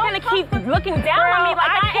 You're not going to keep looking down on me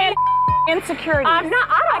like I am. Insecurity. I don't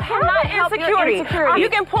have insecurity. You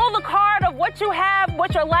can pull the card of what you have,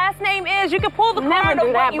 what your last name is. You can pull the card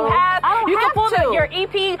of what you have. You can pull your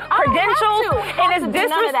EP credentials, and it's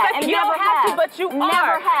disrespectful. You don't have to, but you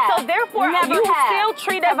are. So therefore, you still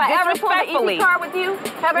treat us disrespectfully. Have I ever pulled an EP card with you?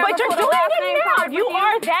 Have I But ever you're pulled a doing last it name now. card with You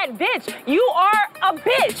are that bitch. You are a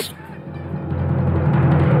bitch.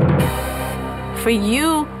 For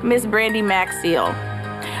you, Miss Brandy Maxiel,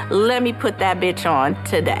 let me put that bitch on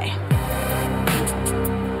today.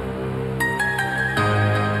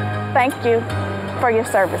 Thank you for your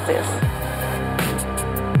services.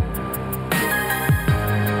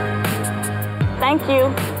 Thank you.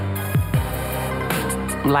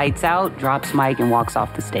 Lights out, drops mic, and walks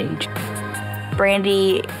off the stage.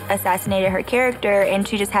 Brandy assassinated her character, and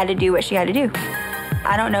she just had to do what she had to do.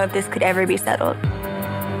 I don't know if this could ever be settled.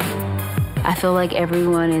 I feel like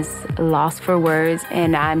everyone is lost for words,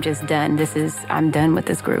 and I'm just done. I'm done with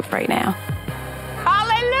this group right now.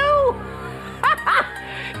 Hallelujah!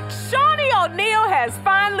 Shawnee O'Neal has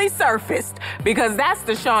finally surfaced, because that's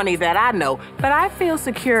the Shawnee that I know. But I feel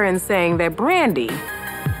secure in saying that, Brandy,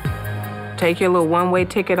 take your little one-way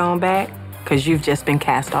ticket on back, because you've just been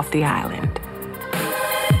cast off the island.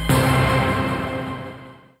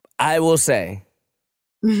 I will say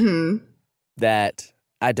that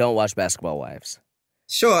I don't watch Basketball Wives.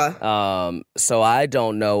 Sure. So I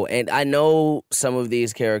don't know. And I know some of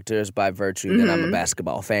these characters by virtue that I'm a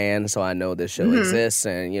basketball fan. So I know this show exists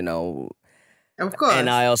and, you know. Of course. And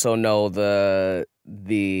I also know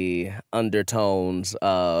the undertones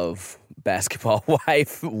of basketball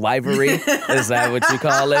wifery. Is that what you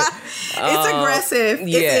call it? It's aggressive.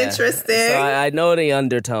 Yeah. It's interesting. So I know the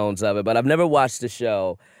undertones of it, but I've never watched the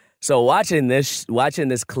show. So watching this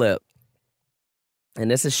clip,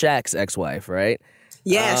 and this is Shaq's ex-wife, right?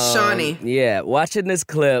 Yes, Shawnee. Yeah, watching this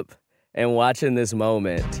clip and watching this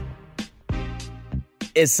moment,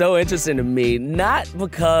 it's so interesting to me, not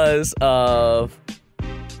because of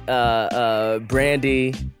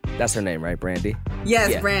Brandy. That's her name, right? Brandy?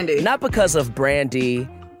 Yes, Yeah. Brandy. Not because of Brandy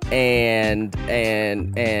and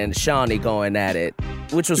Shawnee going at it,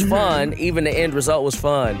 which was fun. Even the end result was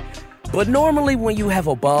fun. But normally when you have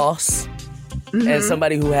a boss and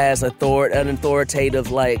somebody who has an authoritative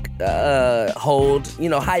hold,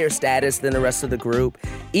 higher status than the rest of the group,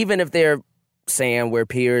 even if they're saying we're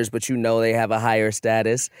peers, but they have a higher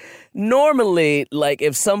status. Normally,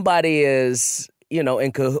 if somebody is,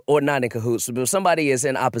 or not in cahoots, but if somebody is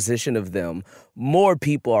in opposition of them, more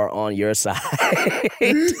people are on your side.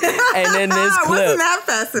 And in this clip, wasn't that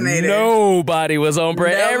fascinating? Nobody was on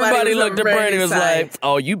Brandy. Everybody looked at Brandy and was side. like,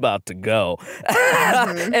 "Oh, you about to go."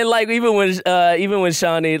 And even when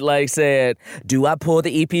Shawnee said, "Do I pull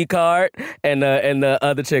the EP card?" and the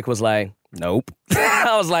other chick was like, "Nope."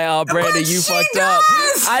 I was like, "Oh, Brandy, you fucked up."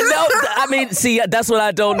 I know. I mean, see, that's what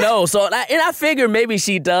I don't know. So, I figure maybe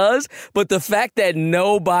she does, but the fact that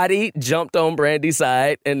nobody jumped on Brandy's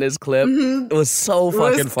side in this clip, it was so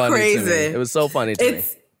fucking funny crazy. to me. It was so funny to me.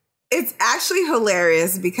 It's actually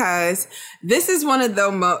hilarious because this is one of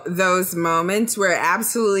those moments where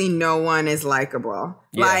absolutely no one is likable.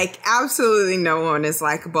 Yeah. Absolutely no one is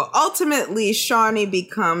likable. Ultimately, Shawnee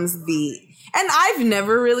becomes and I've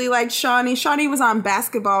never really liked Shawnee. Shawnee was on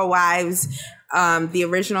Basketball Wives, the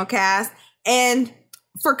original cast. And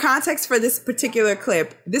for context for this particular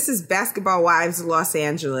clip, this is Basketball Wives Los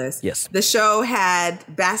Angeles. Yes. The show had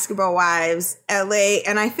Basketball Wives LA,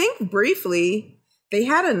 and I think briefly they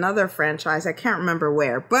had another franchise. I can't remember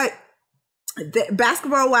where, but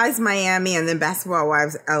Basketball Wives Miami and then Basketball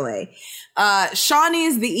Wives LA. Shawnee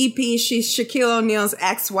is the EP. She's Shaquille O'Neal's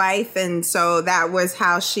ex-wife, and so that was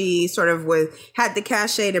how she sort of had the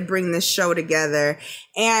cachet to bring this show together.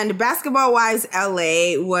 And Basketball Wives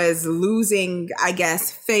LA was losing, I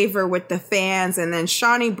guess, favor with the fans, and then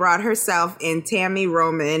Shawnee brought herself in Tammy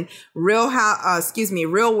Roman, Real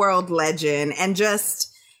World legend, and just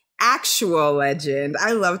actual legend.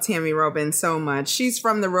 I love Tammy Roman so much. She's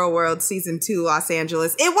from The Real World Season 2, Los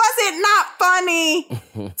Angeles. It wasn't not funny,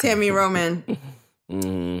 Tammy Roman.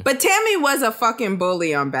 But Tammy was a fucking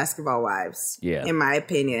bully on Basketball Wives, in my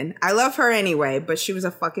opinion. I love her anyway, but she was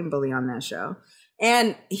a fucking bully on that show.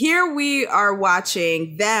 And here we are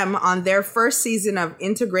watching them on their first season of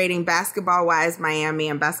integrating Basketball Wives Miami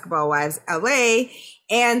and Basketball Wives LA.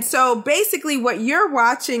 And so basically what you're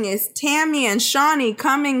watching is Tammy and Shawnee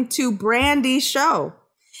coming to Brandy's show.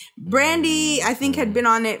 Brandy, I think, had been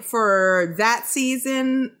on it for that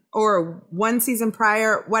season or one season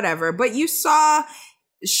prior, whatever. But you saw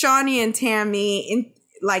Shawnee and Tammy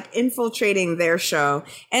infiltrating their show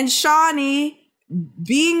and Shawnee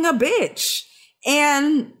being a bitch.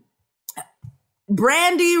 And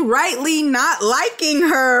Brandy rightly not liking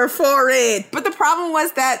her for it. But the problem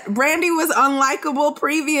was that Brandy was unlikable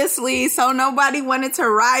previously, so nobody wanted to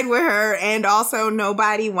ride with her, and also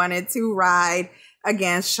nobody wanted to ride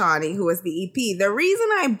against Shawnee, who was the EP. The reason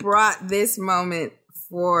I brought this moment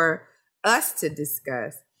for us to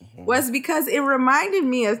discuss was because it reminded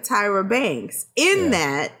me of Tyra Banks in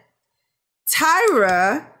that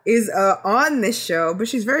Tyra is on this show, but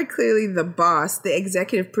she's very clearly the boss, the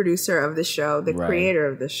executive producer of the show, the creator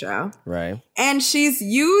of the show. Right. And she's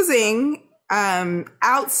using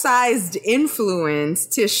outsized influence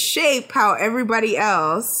to shape how everybody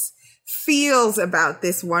else feels about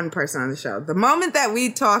this one person on the show. The moment that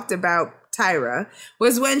we talked about Tyra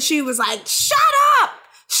was when she was like, shut up!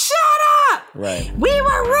 Shut up! Right. We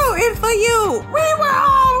were rooting for you! We were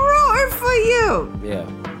all rooting for you! Yeah.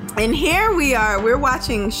 And here we are, we're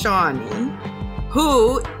watching Shawnee,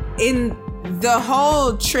 who in the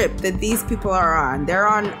whole trip that these people are on, they're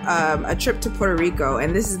on a trip to Puerto Rico,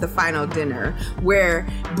 and this is the final dinner where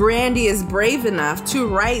Brandy is brave enough to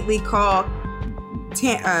rightly call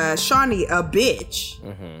Shawnee a bitch.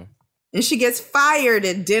 Mm-hmm. And she gets fired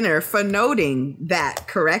at dinner for noting that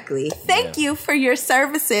correctly. Thank you for your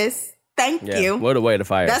services. Thank you. What a way to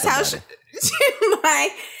fire That's somebody. how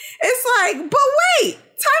it's like, but wait,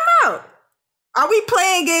 time out. Are we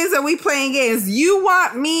playing games? Are we playing games? You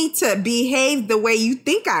want me to behave the way you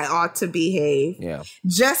think I ought to behave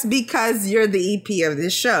just because you're the EP of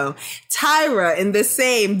this show. Tyra, in the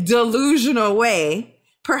same delusional way,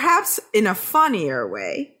 perhaps in a funnier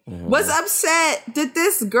way, was upset that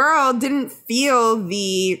this girl didn't feel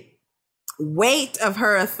the weight of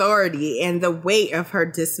her authority and the weight of her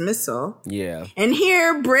dismissal. Yeah. And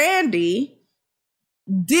here, Brandy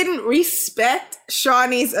didn't respect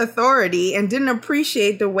Shawnee's authority and didn't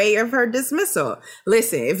appreciate the weight of her dismissal.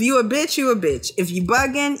 Listen, if you a bitch, you a bitch. If you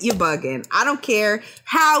bugging, you bugging. I don't care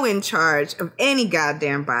how in charge of any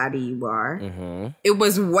goddamn body you are. Mm-hmm. It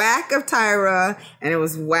was whack of Tyra and it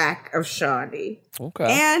was whack of Shawnee. Okay.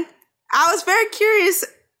 And I was very curious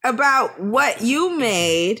about what you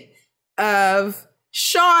made of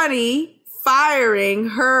Shawnee firing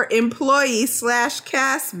her employee /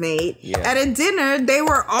 castmate at a dinner they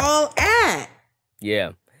were all at.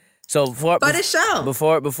 Yeah. So before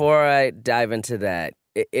I dive into that,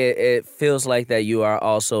 it feels like that you are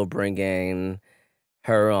also bringing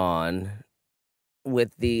her on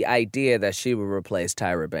with the idea that she would replace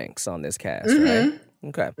Tyra Banks on this cast, right?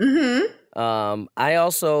 Okay. Mm-hmm. I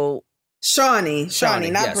also Shawnee,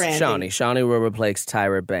 not Brandy. Shawnee will replace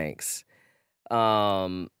Tyra Banks.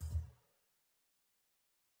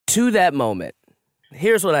 To that moment,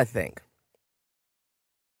 here's what I think.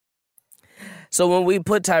 So when we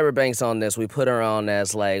put Tyra Banks on this, we put her on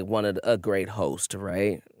as like a great host,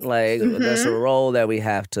 right? Like that's a role that we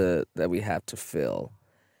have to fill.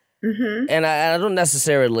 Mm-hmm. And I don't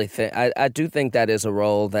necessarily think I do think that is a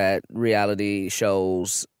role that reality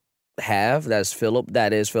shows have that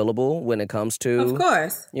is fillable when it comes to, of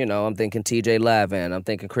course, I'm thinking TJ Lavin, I'm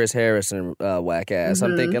thinking Chris Harrison, whack ass. Mm-hmm.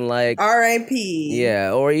 I'm thinking like R.I.P.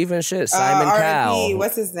 or even Simon Cowell.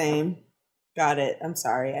 What's his name? Got it. I'm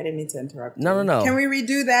sorry, I didn't mean to interrupt. No. Can we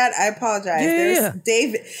redo that? I apologize. Yeah.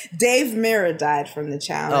 Dave Mirra died from the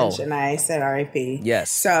challenge, and I said R.I.P. Yes.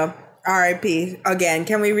 So R.I.P. again.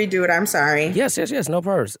 Can we redo it? I'm sorry. Yes. No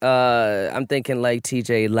purse. I'm thinking like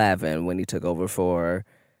TJ Lavin when he took over for,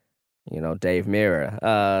 Dave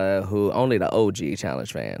Mirra, who only the OG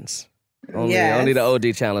challenge fans, only the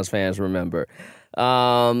OG challenge fans remember.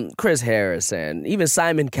 Chris Harrison, even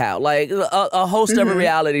Simon Cowell, like a host of a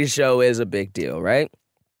reality show is a big deal, right?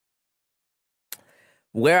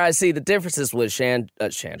 Where I see the differences with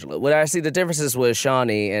Shangela, where I see the differences with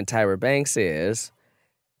Shawnee and Tyra Banks is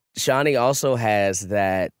Shawnee also has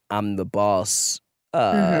that I'm the boss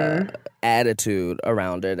attitude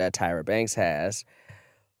around her that Tyra Banks has,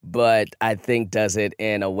 but I think does it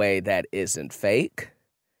in a way that isn't fake.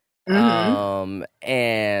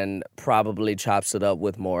 And probably chops it up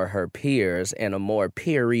with more her peers in a more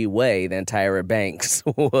peery way than Tyra Banks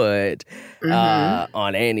would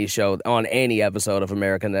on any show, on any episode of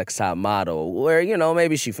America's Next Top Model, where,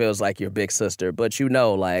 maybe she feels like your big sister, but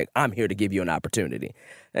like, I'm here to give you an opportunity.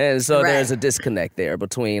 And so there's a disconnect there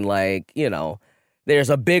between there's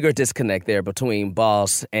a bigger disconnect there between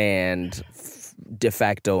boss and de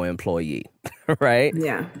facto employee, right?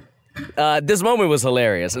 Yeah. This moment was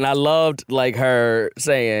hilarious, and I loved her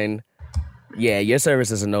saying, "Yeah, your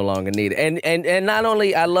services are no longer needed." And not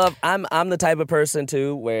only I'm the type of person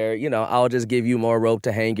too where I'll just give you more rope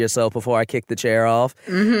to hang yourself before I kick the chair off,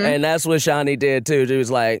 and that's what Shawnee did too. She was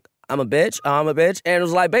like, "I'm a bitch," and it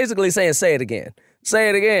was like basically saying, "Say it again." Say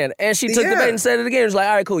it again. And she took the bait and said it again. She was like,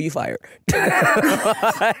 all right, cool, you fired.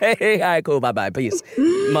 Hey, all right, cool, bye-bye, peace.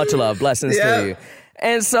 Much love, blessings to you.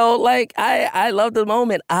 And so, like, I love the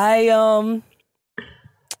moment. I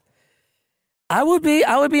would be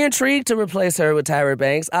intrigued to replace her with Tyra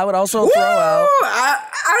Banks. I would also throw out.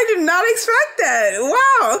 I did not expect that.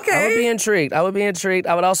 Wow. Okay. I would be intrigued.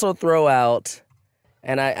 I would also throw out,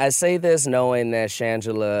 and I say this knowing that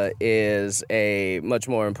Shangela is a much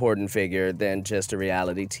more important figure than just a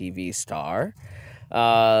reality TV star.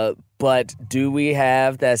 But do we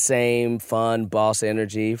have that same fun boss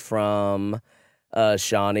energy from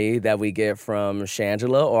Shawnee that we get from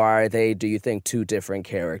Shangela, or are they, do you think, two different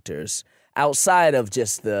characters outside of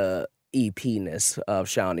just the EP-ness of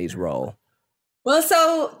Shawnee's role? Well,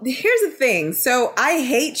 so here's the thing. So I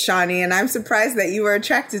hate Shawnee, and I'm surprised that you were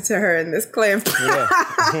attracted to her in this clip. Yeah.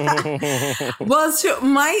 Well, so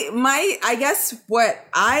I guess what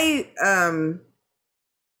I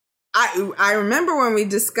remember when we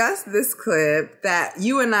discussed this clip that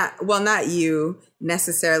you and I, well, not you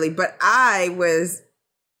necessarily, but I was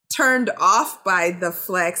turned off by the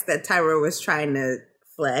flex that Tyra was trying to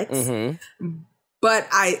flex. Mm-hmm. But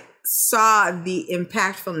I saw the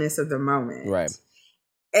impactfulness of the moment. Right.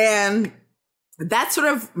 And that's sort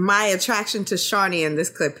of my attraction to Shawnee in this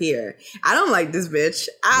clip here. I don't like this bitch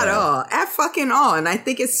at all. At fucking all. And I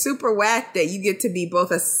think it's super whack that you get to be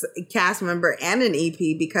both a cast member and an EP,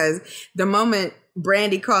 because the moment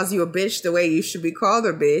Brandy calls you a bitch the way you should be called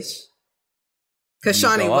a bitch, because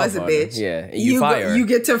Shawnee was a bitch. Yeah, you fire her. You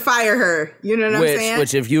get to fire her. You know what I'm saying?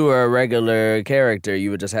 Which, if you were a regular character,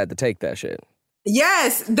 you would just have to take that shit.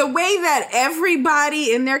 Yes, the way that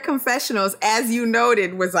everybody in their confessionals, as you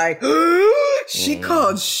noted, was like, she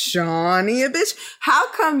called Shawnee a bitch.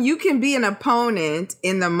 How come you can be an opponent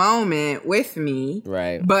in the moment with me,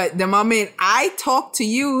 right? But the moment I talk to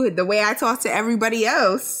you, the way I talk to everybody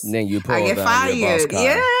else, then you I get fired.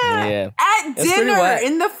 Yeah. At That's dinner, at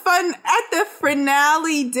the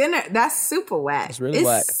finale dinner. That's super whack. It's really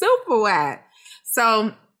whack. Super whack.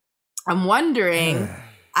 So I'm wondering,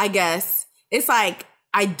 I guess. It's like,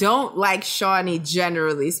 I don't like Shawnee,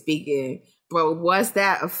 generally speaking, but was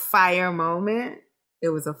that a fire moment? It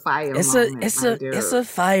was a fire moment. It's a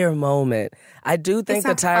fire moment. I do think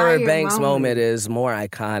the Tyra Banks moment is more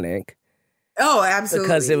iconic. Oh, absolutely.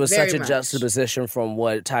 Because it was very such a much. juxtaposition from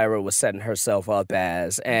what Tyra was setting herself up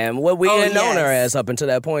as and what we had known her as up until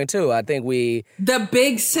that point, too. I think the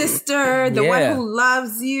big sister, the one who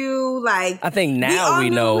loves you, like... I think now we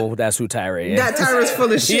know that's who Tyra is. That Tyra's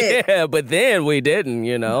full of shit. Yeah, but then we didn't,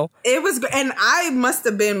 you know? It was... And I must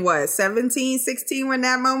have been, 17, 16 when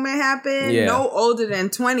that moment happened? Yeah. No older than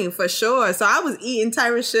 20, for sure. So I was eating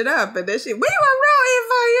Tyra shit up, and that shit... We were rooting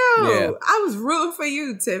for you! Yeah. I was rooting for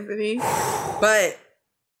you, Tiffany. But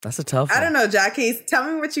that's a tough one. I don't know, Jackie. Tell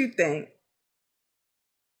me what you think.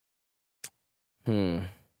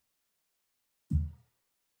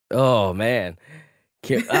 Oh man,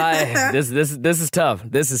 this is tough.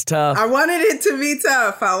 This is tough. I wanted it to be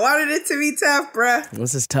tough. Bruh.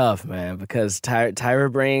 This is tough, man, because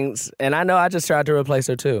Tyra brings, and I know I just tried to replace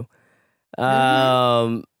her too.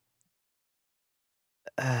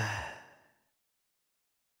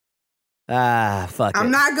 Fuck it. I'm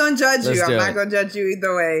not gonna judge you. I'm not gonna judge you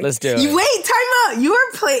either way. Let's do it. Wait, time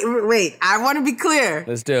out. Wait, I want to be clear.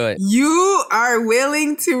 Let's do it. You are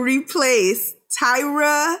willing to replace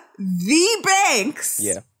Tyra the Banks.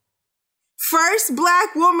 Yeah. First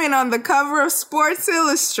black woman on the cover of Sports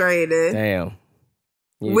Illustrated. Damn.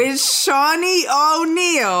 Yeah. With Shawnee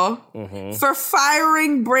O'Neal for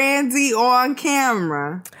firing Brandy on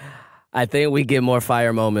camera. I think we get more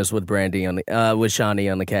fire moments with Brandy with Shawnee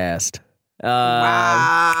on the cast.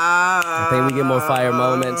 Wow. I think we get more fire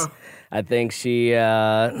moments. I think she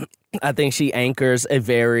anchors a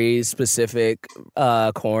very specific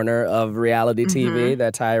corner of reality TV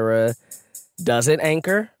that Tyra doesn't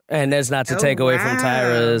anchor. And that's not to take away from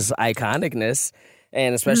Tyra's iconicness,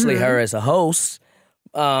 and especially her as a host.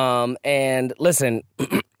 And listen,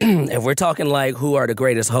 if we're talking like who are the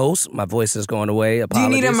greatest hosts, my voice is going away. Apologies.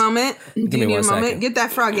 Do you need a moment? Give me one second. Get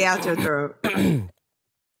that froggy out your throat.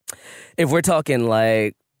 If we're talking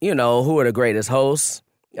like, who are the greatest hosts,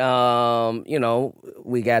 we got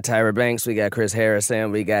Tyra Banks, we got Chris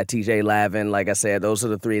Harrison, we got TJ Lavin. Like I said, those are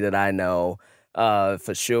the three that I know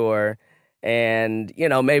for sure. And,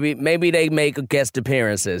 maybe they make guest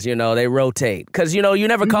appearances, they rotate. Because, you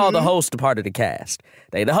never call the host a part of the cast.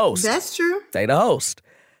 They the host. That's true. They the host.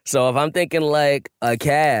 So if I'm thinking like a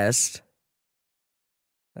cast,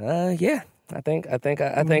 I think I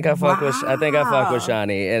fuck with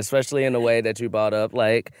Shani, especially in the way that you brought up.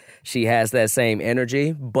 Like, she has that same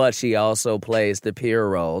energy, but she also plays the peer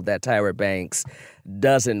role that Tyra Banks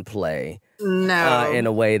doesn't play. No, in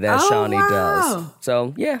a way that Shani does.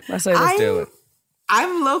 So yeah, I say let's do it.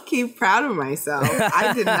 I'm low-key proud of myself.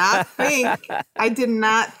 I did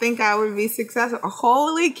not think I would be successful.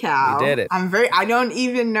 Holy cow. You did it. I don't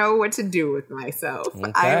even know what to do with myself.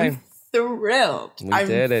 Okay. I'm thrilled. We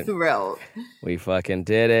did it. Thrilled. We fucking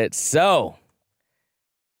did it. So,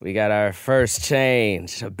 we got our first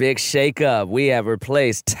change, a big shakeup. We have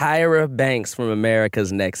replaced Tyra Banks from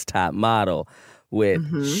America's Next Top Model with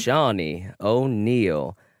Shaunie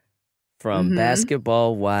O'Neal from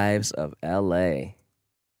Basketball Wives of L.A.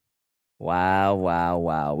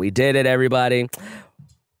 Wow. We did it, everybody.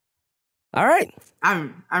 All right.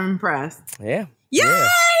 I'm impressed. Yeah. Yay! Yeah.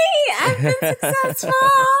 I've been successful.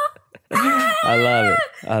 I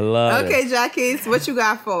love it. Okay, Jackie, what you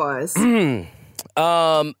got for us? I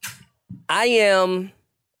am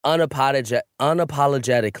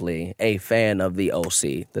unapologetically a fan of The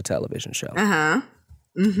OC, the television show. I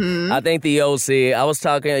think The OC, I was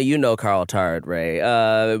talking, Carl Tard, Ray.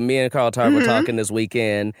 Me and Carl Tard were talking this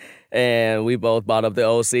weekend, and we both brought up The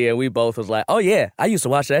OC, and we both was like, oh yeah, I used to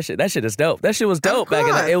watch that shit. That shit is dope. That shit was dope back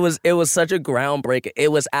in the It was such a groundbreaking.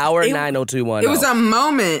 It was our 90210. It was a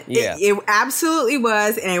moment. Yeah. It absolutely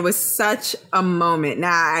was, and it was such a moment.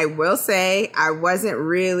 Now, I will say, I wasn't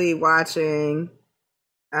really watching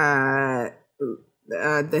The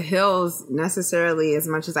Hills necessarily as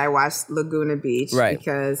much as I watched Laguna Beach, right?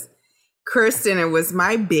 Because Kirsten was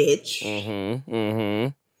my bitch,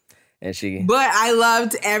 and she. But I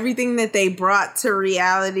loved everything that they brought to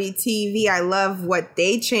reality TV. I love what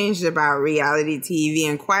they changed about reality TV,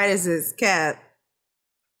 and Quiet as It's Kept,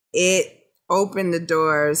 it opened the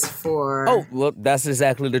doors for. Oh, well, that's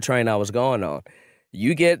exactly the train I was going on.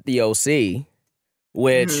 You get The OC,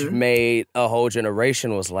 which made a whole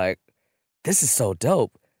generation was like, this is so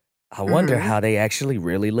dope. I wonder how they actually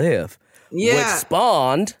really live. Yeah. Which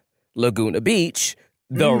spawned Laguna Beach,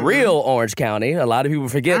 the real Orange County. A lot of people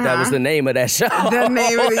forget that was the name of that show. The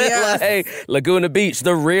name of it, like, Laguna Beach,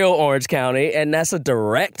 the real Orange County. And that's a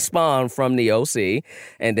direct spawn from The OC.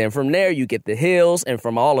 And then from there, you get The Hills. And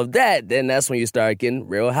from all of that, then that's when you start getting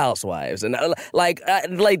Real Housewives. And like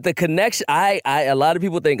the connection, a lot of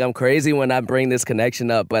people think I'm crazy when I bring this connection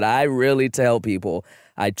up, but I really tell people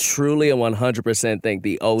I truly and 100% think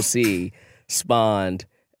The OC spawned,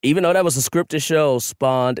 even though that was a scripted show,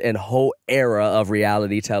 spawned a whole era of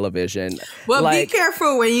reality television. Well, be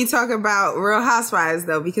careful when you talk about Real Housewives,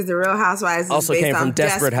 though, because the Real Housewives also came from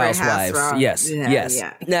Desperate Housewives. Yes.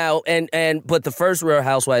 Yeah. Now, but the first Real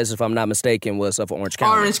Housewives, if I'm not mistaken, was of Orange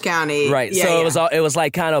County. Orange County, right? Yeah, so it was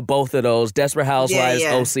like kind of both of those. Desperate Housewives,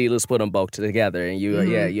 OC. Let's put them both together, and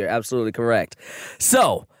you're absolutely correct.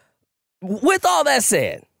 So, with all that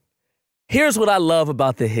said, here's what I love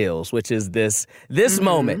about The Hills, which is this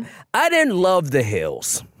moment. I didn't love The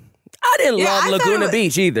Hills. I didn't love Laguna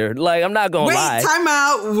Beach either. Like, I'm not going to lie. Wait, time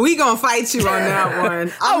out. We going to fight you on that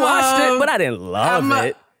one. I watched it, but I didn't love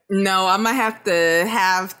it. No, I'm going to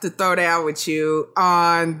have to throw down with you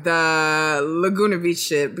on the Laguna Beach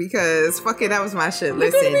shit because fuck it, that was my shit.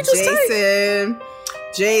 Listen,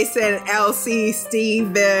 Jason, LC,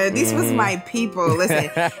 Steven, these was my people. Listen,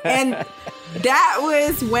 and that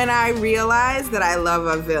was when I realized that I love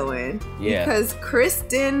a villain. Yeah. Because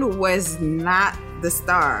Kristen was not the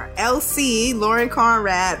star. LC, Lauren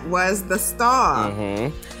Conrad, was the star.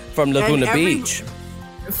 From Laguna Beach.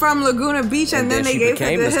 From Laguna Beach, and then they gave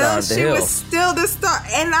her The Hills. She was still the star.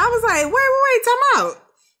 And I was like, wait, time out.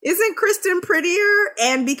 Isn't Kristen prettier?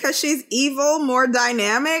 And because she's evil, more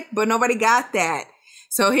dynamic? But nobody got that.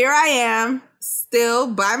 So here I am,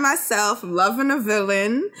 still by myself, loving a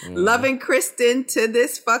villain, loving Kristen to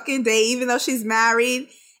this fucking day, even though she's married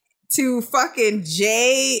to fucking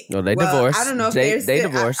Jay. No, they divorced. I don't know if they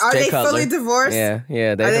divorced. Are Jay they Cutler. fully divorced? Yeah,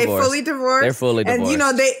 Are they they fully divorced? They're fully divorced.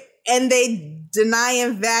 And they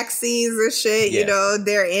denying vaccines and shit. Yeah.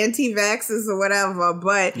 They're anti-vaxxers or whatever.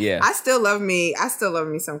 But yeah. I still love me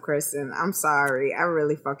some Kristen. I'm sorry, I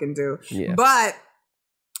really fucking do. Yeah. But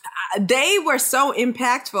they were so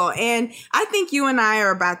impactful, and I think you and I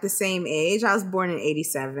are about the same age. I was born in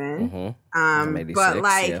 87. I'm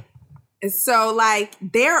 86, but so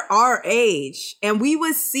they're our age, and we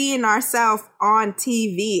was seeing ourselves on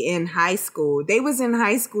TV in high school. They was in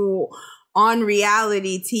high school on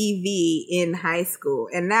reality TV in high school,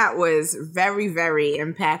 and that was very, very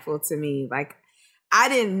impactful to me. Like, I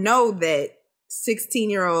didn't know that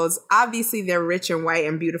 16-year-olds, obviously they're rich and white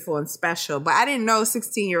and beautiful and special, but I didn't know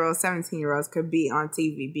 16-year-olds, 17-year-olds could be on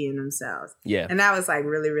TV being themselves. Yeah. And that was like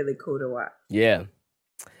really, really cool to watch. Yeah.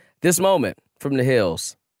 This moment from The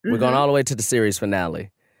Hills, we're going all the way to the series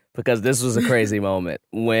finale, because this was a crazy moment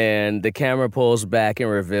when the camera pulls back and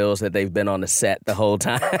reveals that they've been on the set the whole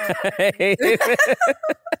time.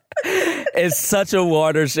 It's such a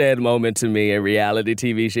watershed moment to me in reality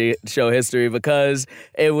TV show history, because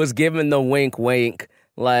it was given the wink wink,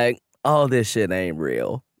 like, oh, this shit ain't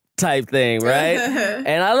real type thing, right?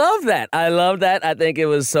 And I love that. I think it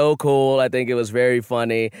was so cool. I think it was very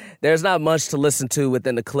funny. There's not much to listen to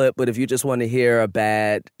within the clip, but if you just want to hear a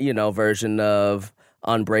bad, version of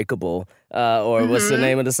Unbreakable, or what's the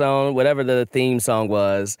name of the song? Whatever the theme song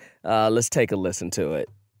was, let's take a listen to it.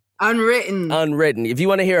 Unwritten. If you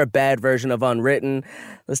want to hear a bad version of Unwritten,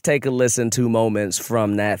 let's take a listen to moments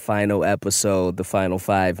from that final episode, the final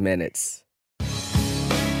 5 minutes.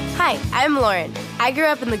 Hi, I'm Lauren. I grew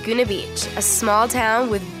up in Laguna Beach, a small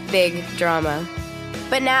town with big drama.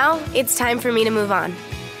 But now it's time for me to move on.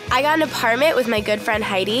 I got an apartment with my good friend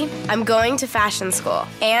Heidi. I'm going to fashion school.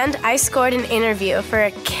 And I scored an interview for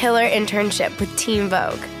a killer internship with Teen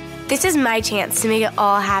Vogue. This is my chance to make it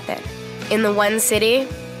all happen. In the one city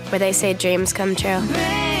where they say dreams come true.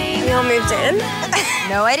 You all moved in?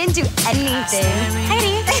 No, I didn't do anything.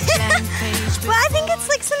 Heidi. Well, I think it's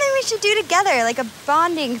like something we should do together, like a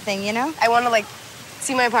bonding thing, you know? I want to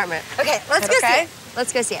see my apartment. Okay, let's go see it.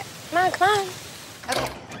 Let's go see it. Come on. Okay.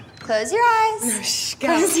 Close your eyes. No, shh, go.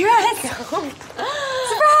 Close your eyes.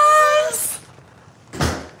 Surprise!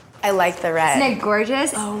 I like the red. Isn't it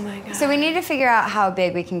gorgeous? Oh my God. So we need to figure out how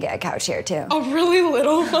big we can get a couch here too. A really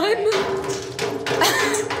little one?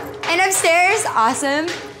 And upstairs, awesome.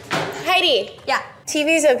 Heidi. Yeah.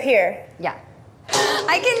 TV's up here. Yeah.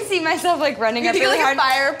 I can see myself running up really hard. A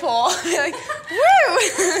fire pole.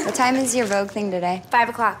 Woo! What time is your Vogue thing today? 5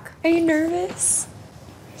 o'clock. Are you nervous?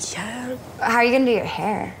 Yeah. How are you gonna do your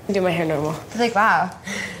hair? Do my hair normal. Wow,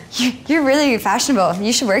 you're really fashionable.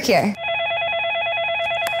 You should work here.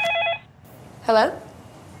 Hello?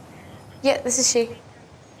 Yeah, this is she.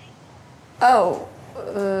 Oh,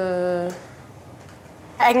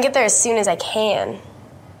 I can get there as soon as I can.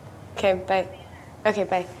 Okay, bye. Okay,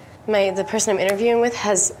 bye. The person I'm interviewing with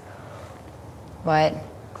has... What?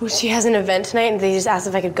 Well, she has an event tonight, and they just asked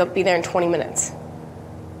if I could be there in 20 minutes.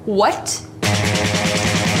 What?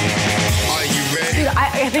 Are you ready? Dude,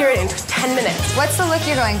 I have to be ready in 10 minutes. What's the look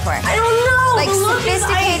you're going for? I don't know. Like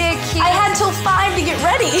sophisticated, cute. I had till 5 to get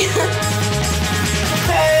ready.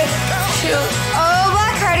 Okay. Shoot. Oh,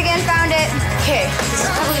 black cardigan, found it. Okay, this is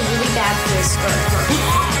probably really bad for this skirt.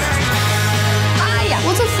 Yeah.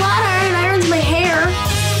 Well, it's a flat iron. Irons my hair.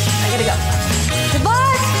 I gotta go. Good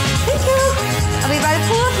luck. Thank you. I'll be by the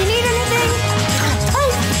pool if you need anything.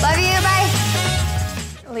 Bye. Love you.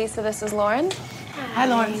 Bye. Lisa, this is Lauren. Hi,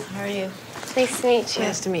 Lauren. How are you? Nice to meet you.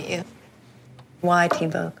 Nice to meet you. Why Teen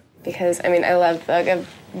Vogue? Because, I loved Vogue. I've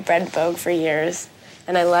read Vogue for years.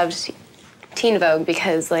 And I loved Teen Vogue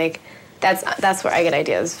because, that's where I get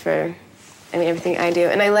ideas for, everything I do.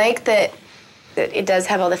 And I like that it does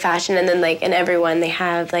have all the fashion, and then, in every one, they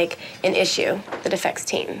have, an issue that affects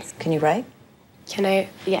teens. Can you write? Can I?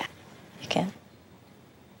 Yeah. You can?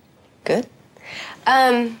 Good.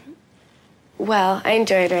 Well, I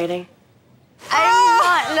enjoyed writing.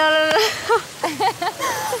 No.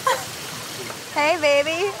 Hey,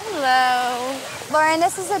 baby. Hello. Lauren,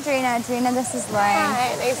 this is Adrina. Adrina, this is Lauren.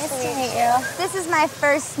 Hi, nice to meet you. This is my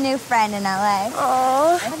first new friend in LA.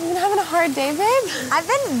 Oh, have you been having a hard day, babe? I've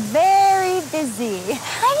been very busy.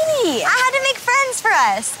 Heidi! I had to make friends for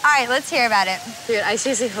us. All right, let's hear about it. Dude, I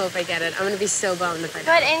seriously hope I get it. I'm gonna be so bummed if I don't.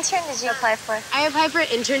 What intern did you apply for? I applied for an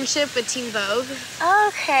internship with Teen Vogue.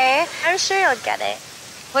 Okay. I'm sure you'll get it.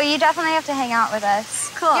 Well, you definitely have to hang out with us.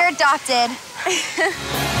 Cool. You're adopted.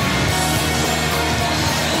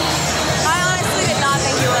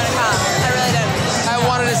 You want to come. I really did. I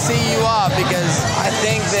wanted to see you off because I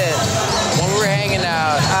think that when we were hanging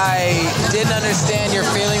out, I didn't understand your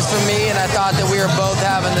feelings for me, and I thought that we were both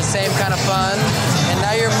having the same kind of fun. And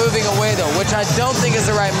now you're moving away, though, which I don't think is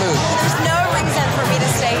the right move. There's no reason for me to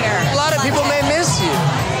stay here. A lot of people may miss you.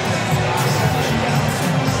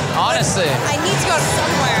 Honestly. I need to go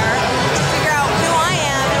somewhere to figure out who I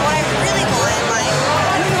am and what I really want in life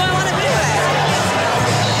and who I want to be with.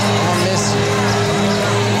 I'll miss you.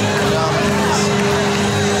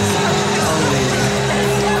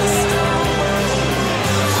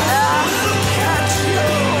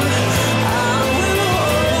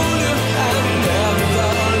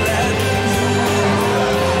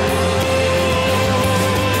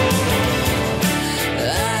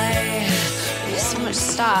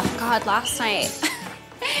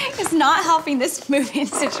 is not helping this moving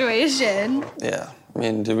situation. Yeah. I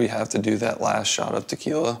mean, did we have to do that last shot of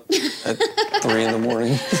tequila at 3 in the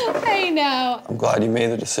morning? I know. I'm glad you made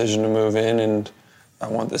the decision to move in, and I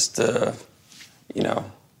want this to,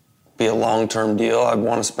 be a long-term deal. I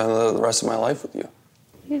want to spend the rest of my life with you.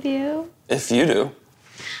 You do? If you do.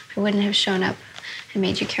 I wouldn't have shown up and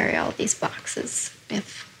made you carry all these boxes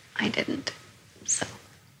if I didn't. So.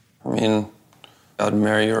 I mean, I'd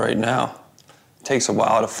marry you right now. It takes a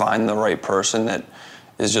while to find the right person that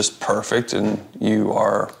is just perfect, and you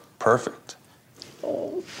are perfect.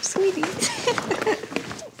 Oh, sweetie.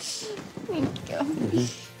 Thank you.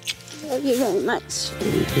 Mm-hmm. Love you very much.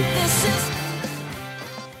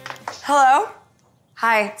 Hello?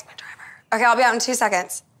 Hi, it's my driver. Okay, I'll be out in 2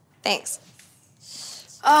 seconds. Thanks.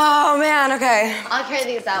 Oh, man, okay. I'll carry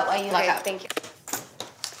these out while you Look wait. up. Thank you.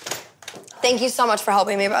 Thank you so much for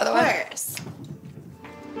helping me, by the way. Of course.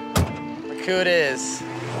 Look who it is.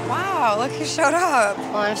 Wow, look who showed up.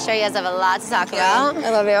 Well, I'm sure you guys have a lot to talk Yeah, about. I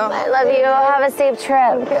love you. I love you. Have a safe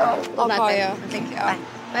trip. I'll call you. Thank you. Bye.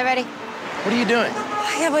 Bye, Ready? What are you doing?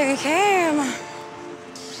 I can't believe you came.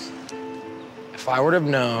 If I would have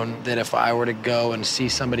known that if I were to go and see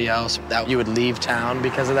somebody else, that you would leave town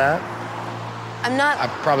because of that, I'm not... I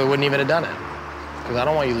probably wouldn't even have done it. Because I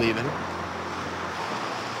don't want you leaving.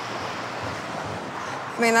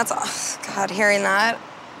 I mean, that's... Oh, God, hearing that,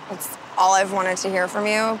 that's all I've wanted to hear from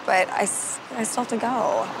you, but I still have to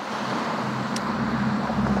go.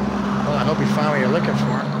 Well, I hope you find what you're looking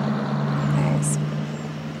for. Thanks.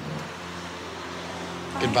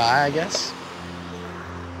 Goodbye, I guess.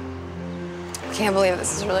 I can't believe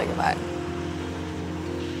this is really goodbye.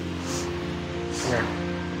 Here.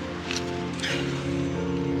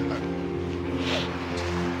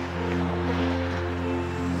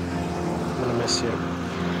 I'm gonna miss you.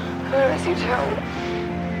 I miss you too.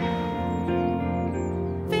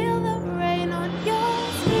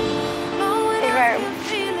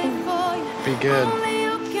 Be good.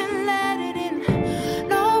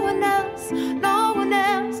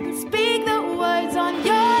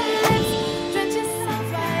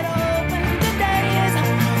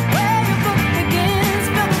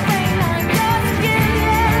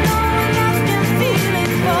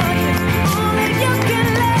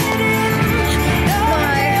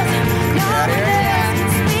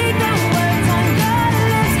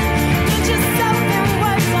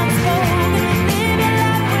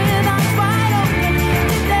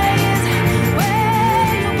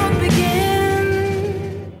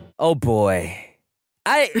 Oh boy.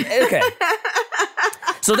 Okay.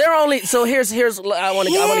 So they're only here's I want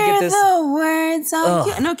to get this. The words on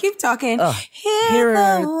you. No, keep talking. Hear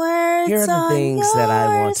the words here are the things on that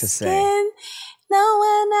I your want to say. skin. No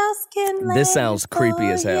one else can lay This sounds creepy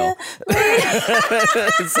as hell.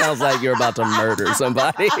 It sounds like you're about to murder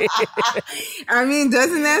somebody. I mean,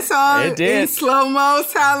 doesn't that song It did. in slow-mo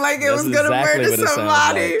sound like it was going to murder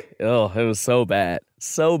somebody? Like. Oh, it was so bad.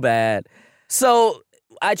 So bad. So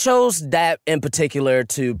I chose that in particular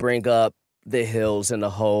to bring up the Hills in the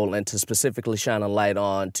whole and to specifically shine a light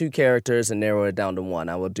on two characters and narrow it down to one.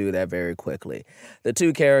 I will do that very quickly. The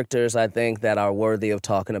two characters I think that are worthy of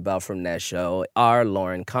talking about from that show are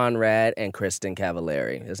Lauren Conrad and Kristen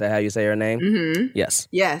Cavallari. Is that how you say her name? Mm-hmm. Yes.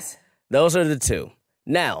 Yes. Those are the two.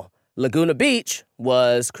 Now, Laguna Beach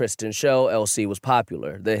was Kristen's show. LC was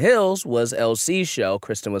popular. The Hills was LC's show.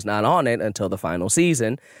 Kristen was not on it until the final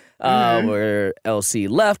season. Where LC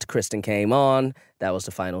left, Kristen came on. That was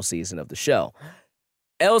the final season of the show.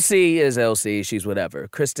 LC is LC. She's whatever.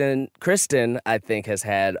 Kristen, I think, has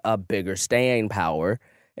had a bigger staying power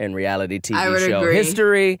in reality TV show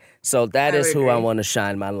history. So that is who I want to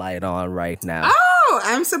shine my light on right now. Oh,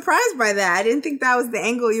 I'm surprised by that. I didn't think that was the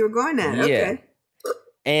angle you were going at. Yeah. Okay.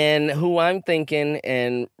 And who I'm thinking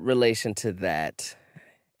in relation to that,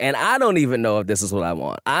 and I don't even know if this is what I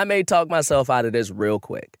want. I may talk myself out of this real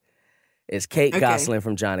quick. Is Kate Gosselin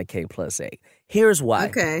from Johnny K +8. Here's why.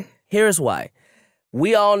 Okay. Here's why.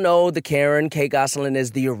 We all know the Karen. Kate Gosselin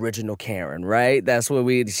is the original Karen, right? That's what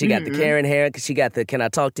she got the Karen hair. She got the can I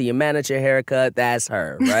talk to your manager haircut. That's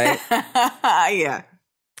her, right? Yeah.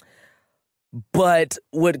 But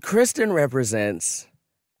what Kristen represents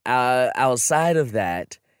outside of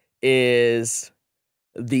that is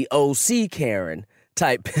the OC Karen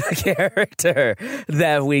type character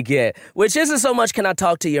that we get, which isn't so much can I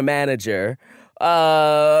talk to your manager,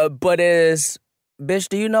 but is, bitch,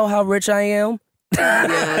 do you know how rich I am?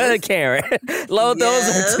 Yes. Karen.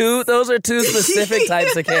 Those are two specific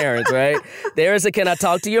types of Karens, right? There is a can I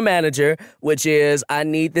talk to your manager, which is I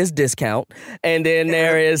need this discount. And then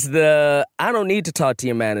there is the I don't need to talk to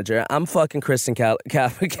your manager. I'm fucking Kristen like,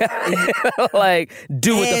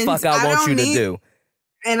 do what the fuck I want you to do.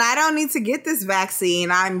 And I don't need to get this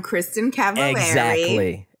vaccine. I'm Kristen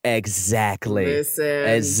Cavallari. Exactly. Listen,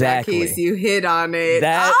 exactly. Marquise, you hit on it.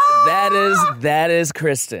 That is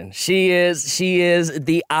Kristen. She is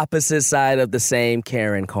the opposite side of the same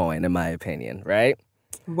Karen coin, in my opinion, right?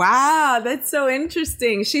 Wow, that's so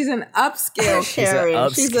interesting. She's an upscale Karen.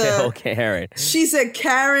 She's an upscale Karen. She's a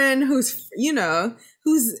Karen who's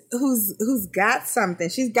who's got something.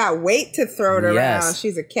 She's got weight to throw it around.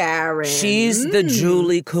 She's a Karen. She's the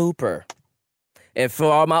Julie Cooper. And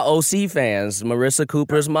for all my OC fans, Marissa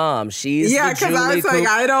Cooper's mom, she's the Julie I was like,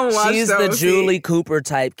 I don't watch She's the Julie Cooper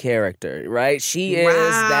type character, right? She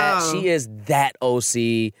is that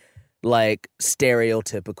OC like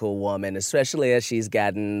stereotypical woman, especially as she's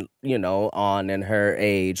gotten, on in her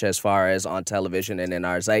age as far as on television and in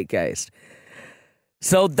our zeitgeist.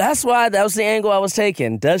 So that was the angle I was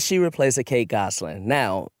taking. Does she replace a Kate Gosselin?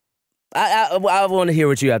 Now, I want to hear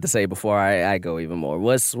what you have to say before I go even more.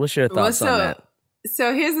 What's your thoughts on that?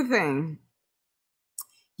 So here's the thing.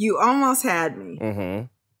 You almost had me. Mm-hmm.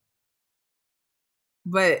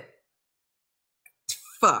 But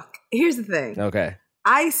fuck. Here's the thing. Okay.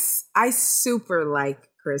 I super like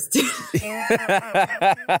Kristen.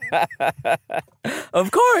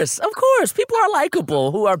 Of course. People are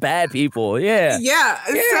likable who are bad people. Yeah.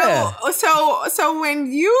 Yeah. So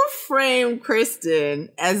when you frame Kristen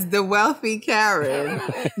as the wealthy Karen,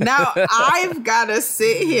 now I've got to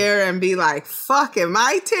sit here and be like, fuck, am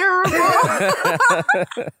I terrible?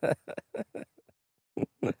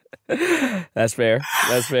 That's fair.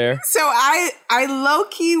 So I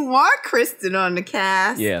low-key want Kristen on the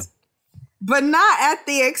cast. Yeah. But not at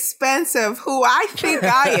the expense of who I think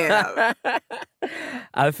I am.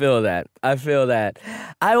 I feel that.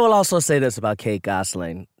 I will also say this about Kate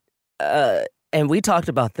Gosselin. And we talked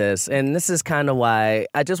about this, and this is kind of why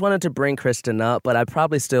I just wanted to bring Kristen up, but I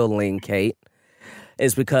probably still lean Kate.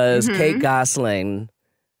 Is because Kate Gosselin,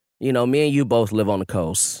 me and you both live on the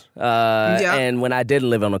coast. And when I didn't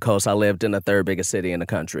live on the coast, I lived in the third biggest city in the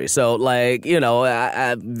country. So, we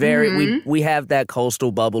have that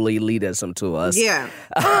coastal bubbly elitism to us. Yeah.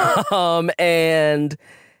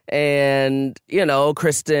 And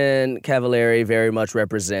Kristen Cavallari very much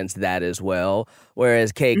represents that as well.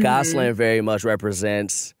 Whereas Kate Gosselin very much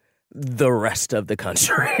represents the rest of the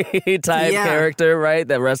country type character, right?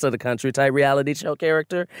 The rest of the country type reality show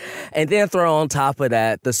character. And then throw on top of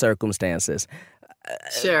that the circumstances.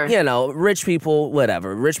 Sure. Rich people,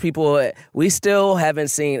 whatever. Rich people, we still haven't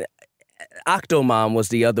seen... Octomom was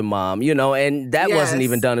the other mom, and that wasn't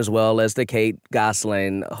even done as well as the Kate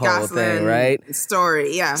Gosselin whole thing, right?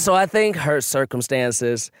 Story, yeah. So I think her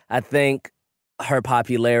circumstances, I think her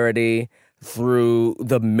popularity through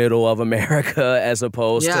the middle of America as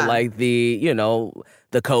opposed to like the,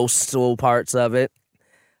 the coastal parts of it,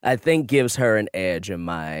 I think gives her an edge in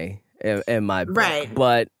my book. Right.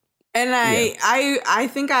 But I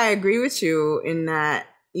think I agree with you in that,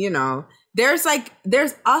 there's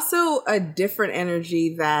also a different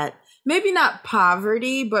energy that maybe not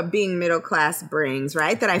poverty, but being middle class brings,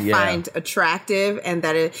 right? That I find attractive, and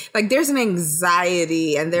that there's an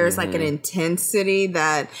anxiety and there's an intensity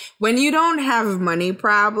that when you don't have money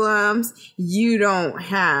problems, you don't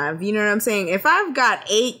have. You know what I'm saying? If I've got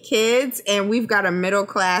 8 kids and we've got a middle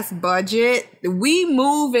class budget, we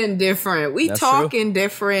move in different. We talk in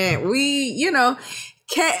different.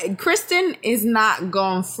 Kristen is not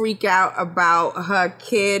going to freak out about her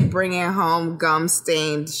kid bringing home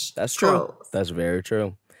gum-stained That's true. That's very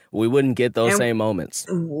true. We wouldn't get those same moments.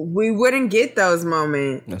 We wouldn't get those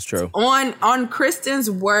moments. That's true. On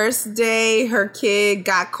Kristen's worst day, her kid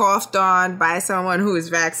got coughed on by someone who is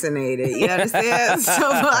vaccinated. You understand?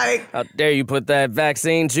 So how dare you put that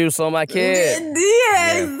vaccine juice on my kid?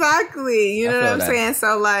 Yeah. Exactly. You know what I'm saying?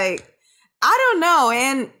 So I don't know.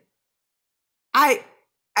 And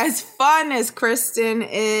as fun as Kristen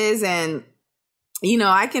is, and,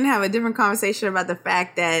 I can have a different conversation about the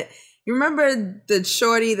fact that, you remember the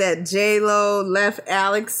shorty that J-Lo left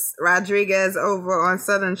Alex Rodriguez over on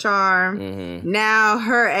Southern Charm? Mm-hmm. Now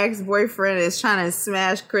her ex-boyfriend is trying to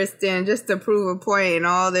smash Kristen just to prove a point and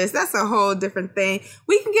all this. That's a whole different thing.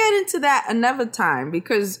 We can get into that another time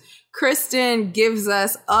because Kristen gives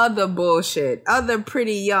us other bullshit, other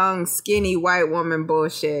pretty young, skinny white woman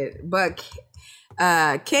bullshit. But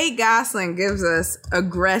Kate Gosselin gives us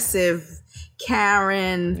aggressive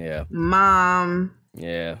Karen, mom,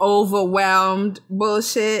 overwhelmed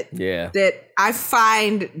bullshit. Yeah. That I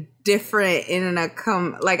find different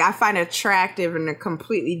I find attractive in a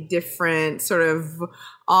completely different sort of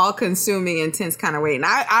all-consuming, intense kind of way. And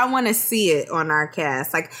I want to see it on our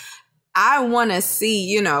cast. Like, I want to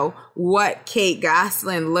see, what Kate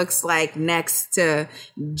Gosselin looks like next to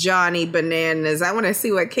Johnny Bananas. I want to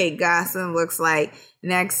see what Kate Gosselin looks like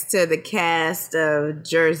next to the cast of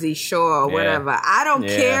Jersey Shore or whatever. I don't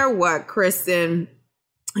care what Kristen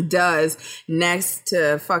does next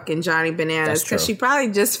to fucking Johnny Bananas, because she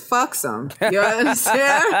probably just fucks him. You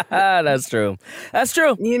understand? That's true. That's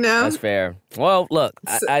fair. Well, look,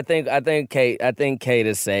 I think Kate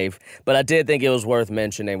is safe, but I did think it was worth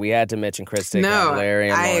mentioning. We had to mention Kristen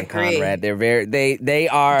Cavallari and Lauren Conrad. They're they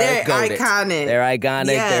are goated. Iconic. They're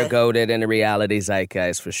iconic. Yeah. They're goated in the reality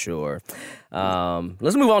zeitgeist for sure.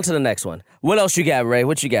 Let's move on to the next one. What else you got, Ray?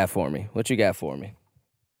 What you got for me?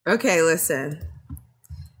 Okay, listen.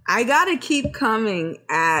 I gotta keep coming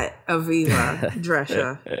at Aviva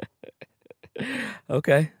Drescher.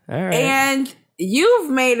 Okay, all right. And you've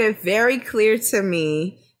made it very clear to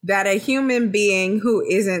me that a human being who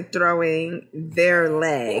isn't throwing their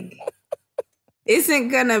leg isn't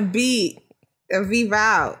gonna beat Aviva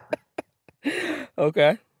out.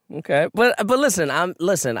 Okay. But listen, I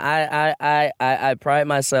pride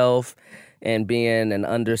myself in being an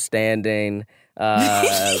understanding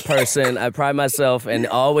person. I pride myself in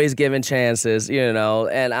always giving chances, and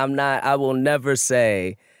I will never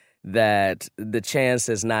say that the chance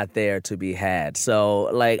is not there to be had.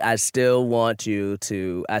 So, I still want to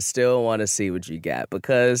see what you got,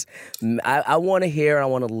 because I want to hear and I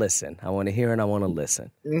want to listen.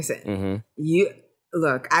 Listen.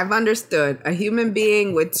 Look, I've understood. A human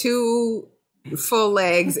being with 2 full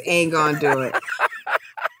legs ain't gonna do it.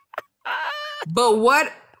 But what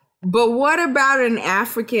about an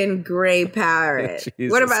African gray parrot?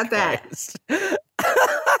 What about that?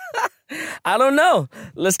 I don't know.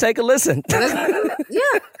 Let's take a listen.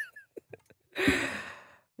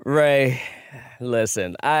 Ray,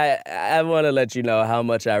 listen, I want to let you know how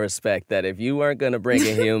much I respect that. If you weren't going to bring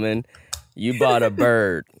a human, you brought a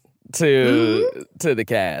bird to the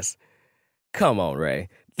cast. Come on, Ray.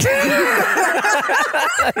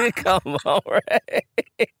 Come on, Ray.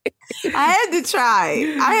 I had to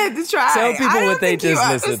try. Tell people what they just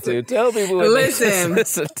listened to. Tell people what they just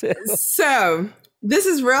listened to. So, this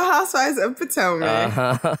is Real Housewives of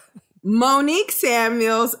Potomac. Monique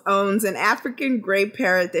Samuels owns an African gray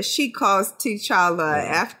parrot that she calls T'Challa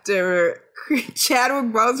after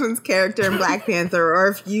Chadwick Boseman's character in Black Panther, or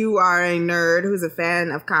if you are a nerd who's a fan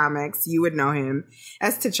of comics, you would know him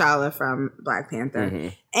as T'Challa from Black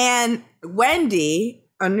Panther. And Wendy,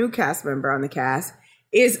 a new cast member on the cast,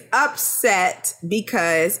 is upset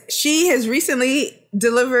because she has recently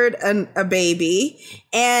delivered a baby,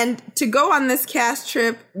 and to go on this cast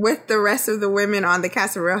trip with the rest of the women on the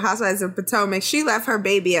cast of Real Housewives of Potomac, she left her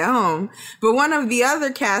baby at home. But one of the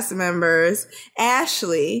other cast members,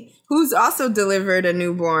 Ashley, who's also delivered a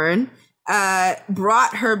newborn,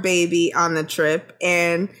 brought her baby on the trip,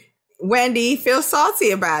 and Wendy feels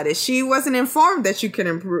salty about it. She wasn't informed that you could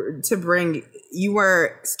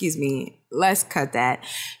let's cut that.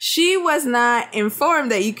 She was not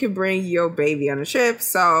informed that you could bring your baby on a trip.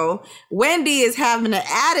 So Wendy is having an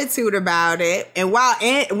attitude about it. And while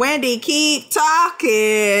Wendy keep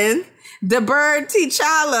talking, the bird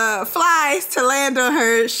T'Challa flies to land on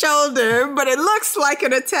her shoulder, but it looks like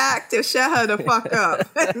an attack to shut her the fuck up.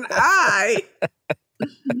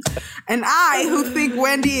 And I, who think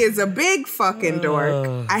Wendy is a big fucking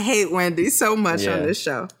dork, I hate Wendy so much on this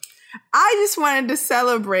show. I just wanted to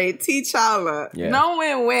celebrate T'Challa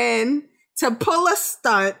knowing when to pull a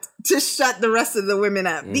stunt to shut the rest of the women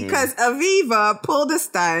up. Because Aviva pulled a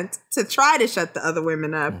stunt to try to shut the other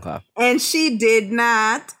women up. And she did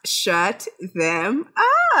not shut them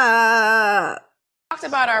up. Talked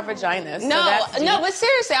about our vaginas. No, but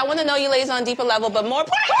seriously, I want to know you ladies on a deeper level, but more...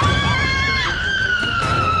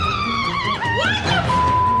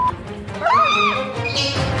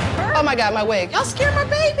 Oh my God, my wig. Y'all scared my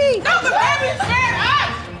baby. No, the baby scared us.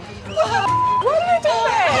 What did you do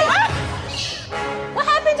that? What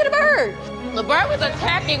happened to the bird? The bird was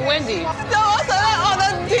attacking Wendy. No, on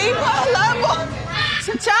a deeper level.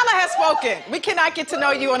 T'Challa has spoken. We cannot get to know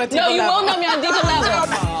you on a deeper level. No, you won't know me on a deeper level.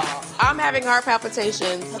 I'm having heart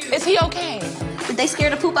palpitations. Is he okay? Did they scare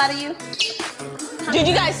the poop out of you? Did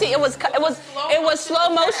you guys see? It was slow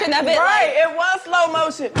motion of it. Right, it was slow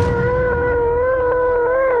motion.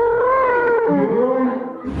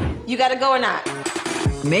 You gotta go or not?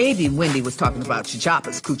 Maybe Wendy was talking about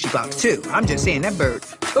T'Challa's coochie box too. I'm just saying that bird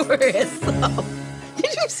tore it slow.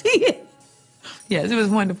 Did you see it? Yes, it was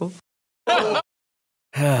wonderful.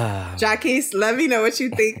 Jackie's, let me know what you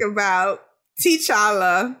think about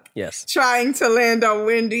T'Challa Yes. trying to land on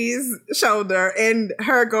Wendy's shoulder and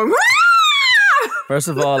her going, First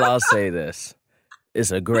of all, I'll say this.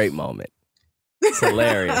 It's a great moment. It's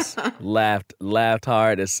hilarious. Laughed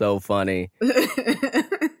hard. It's so funny.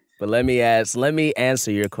 But let me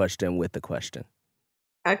answer your question with the question.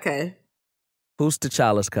 Okay. Who's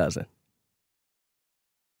T'Challa's cousin?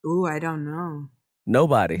 Ooh, I don't know.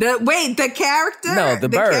 Nobody. The character? No, the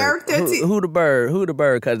bird. Character Who the bird? Who the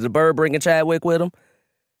bird? Because the bird bringing Chadwick with him?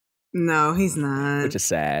 No, he's not. Which is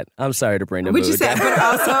sad. I'm sorry to bring the Which mood is sad, down. but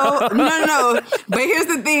also, no. But here's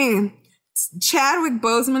the thing. Chadwick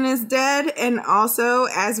Boseman is dead, and also,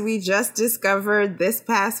 as we just discovered this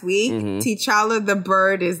past week, T'Challa the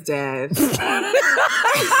bird is dead.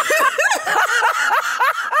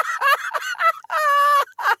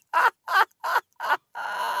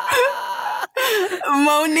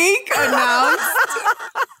 Monique announced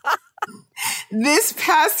this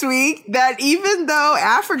past week that even though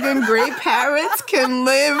African gray parrots can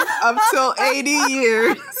live up till 80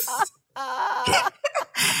 years,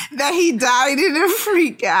 that he died in a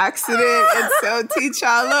freak accident, and so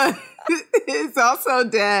T'Challa is also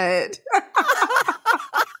dead.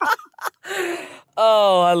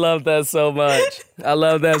 Oh, I love that so much.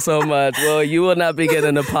 Well, you will not be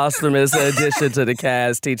getting a posthumous addition to the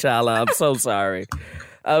cast, T'Challa. I'm so sorry.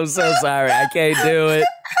 I can't do it.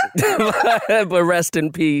 But rest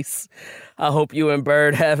in peace. I hope you in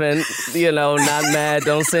bird heaven, not mad.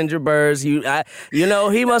 Don't send your birds. He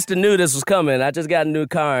must have knew this was coming. I just got a new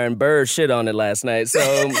car and bird shit on it last night. So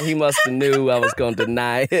he must have knew I was going to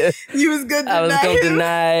deny it. You was going to deny I was going to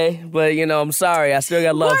deny, but I'm sorry. I still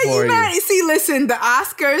got love for you. See, listen, the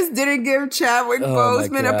Oscars didn't give Chadwick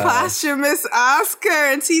Boseman a posthumous Oscar,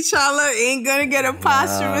 and T'Challa ain't going to get a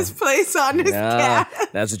posthumous place on this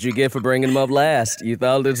cast. That's what you get for bringing him up last. You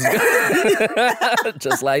thought this was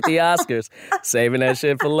just like the Oscars. Saving that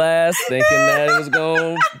shit for last, thinking that it was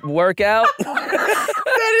going to work out.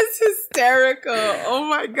 That is hysterical. Oh,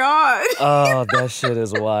 my God. Oh, that shit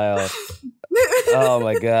is wild. Oh,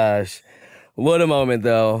 my gosh. What a moment,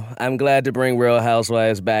 though. I'm glad to bring Real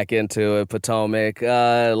Housewives back into it, Potomac.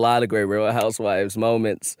 A lot of great Real Housewives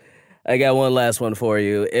moments. I got one last one for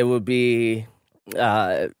you. It would be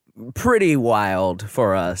pretty wild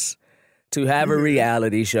for us to have a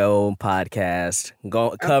reality show podcast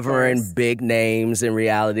covering big names in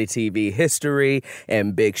reality TV history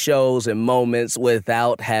and big shows and moments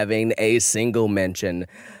without having a single mention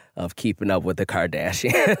of Keeping Up with the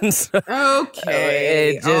Kardashians.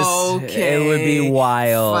 Okay. It would be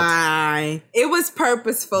wild. Fine. It was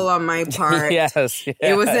purposeful on my part. Yes.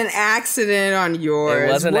 It was an accident on yours.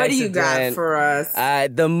 It was an what accident. Do you got for us?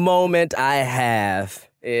 The moment I have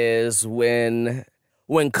is when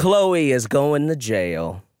Chloe is going to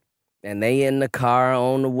jail and they in the car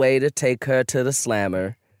on the way to take her to the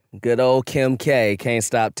slammer, good old Kim K can't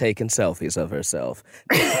stop taking selfies of herself.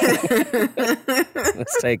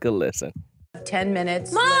 Let's take a listen. 10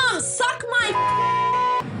 minutes. Mom, suck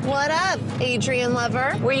my... What up, Adrian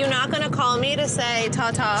lover? Were you not going to call me to say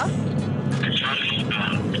ta-ta?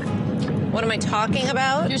 What am I talking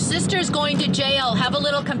about? Your sister's going to jail. Have a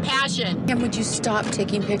little compassion. Kim, would you stop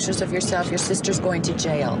taking pictures of yourself? Your sister's going to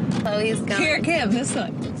jail. Chloe's gone. Here, Kim, this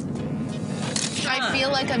one. I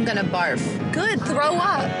feel like I'm gonna barf. Good, throw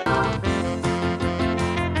up.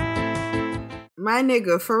 My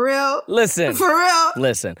nigga, for real? Listen. For real?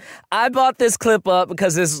 Listen. I bought this clip up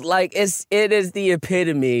because it is the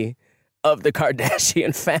epitome of the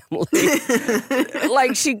Kardashian family.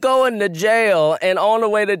 Like, she going to jail, and on the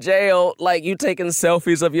way to jail, like, you taking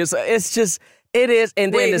selfies of yourself. It's just, it is.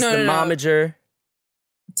 And then it's the momager.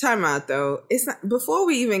 Time out, though. It's not, before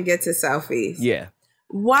we even get to selfies. Yeah.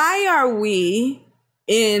 Why are we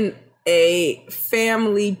in a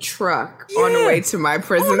family truck on the way to my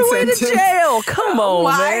prison on the way sentence? to jail? Come on,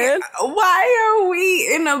 man. Why are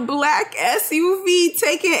we in a black SUV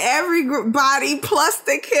taking everybody plus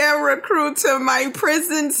the camera crew to my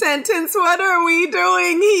prison sentence? What are we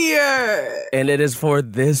doing here? And it is for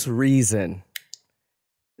this reason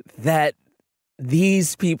that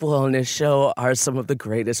these people on this show are some of the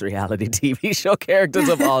greatest reality TV show characters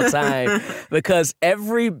of all time, because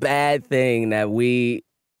every bad thing that we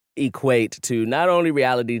equate to not only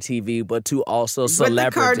reality TV, but to also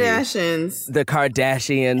celebrity. The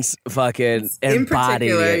Kardashians fucking embody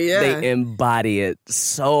it. Yeah. They embody it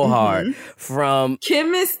so hard. From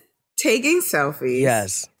Kim is taking selfies.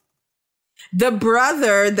 Yes. The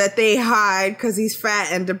brother that they hide because he's fat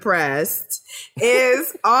and depressed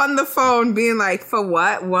is on the phone being like, for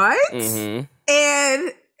what? What? Mm-hmm.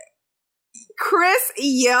 And Chris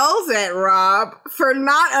yells at Rob for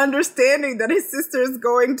not understanding that his sister is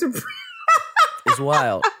going to. It's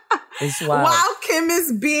wild. It's wild. While Kim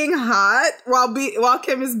is being hot, while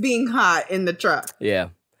Kim is being hot in the truck. Yeah.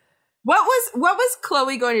 What was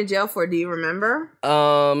Chloe going to jail for? Do you remember?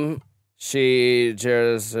 She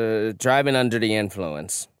just driving under the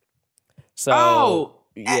influence. So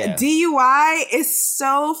yeah. DUI is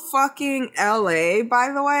so fucking LA,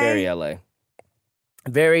 by the way. Very LA.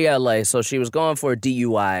 Very LA. So she was going for a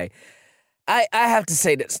DUI. I have to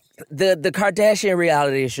say this. The Kardashian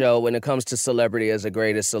reality show, when it comes to celebrity, is the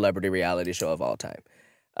greatest celebrity reality show of all time.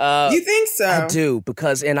 You think so? I do,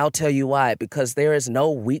 and I'll tell you why. Because there is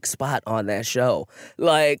no weak spot on that show.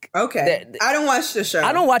 Like, okay, I don't watch the show.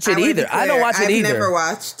 I don't watch it either. I don't watch it either. I've never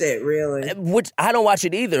watched it, really. I don't watch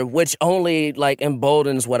it either, which only like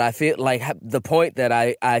emboldens what I feel like. The point that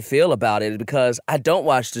I feel about it, because I don't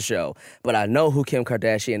watch the show, but I know who Kim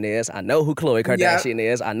Kardashian is. I know who Khloe Kardashian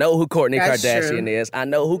is. I know who Kourtney Kardashian is. I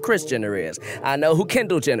know who Kris Jenner is. I know who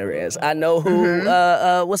Kendall Jenner is. I know who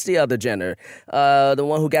what's the other Jenner? The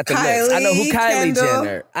one who got the lips. I know who Kylie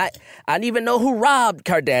Jenner. I even know who Rob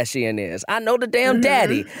Kardashian is. I know the damn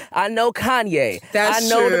daddy. I know Kanye. I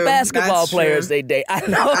know the basketball players they date. I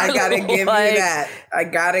know. I gotta give you that. I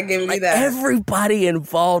gotta give you that. Everybody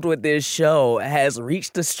involved with this show has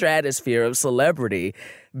reached the stratosphere of celebrity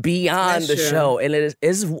beyond the show, and it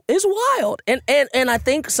is wild. And I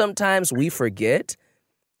think sometimes we forget.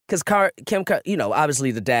 Because Kim,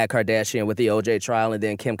 obviously the dad Kardashian with the OJ trial, and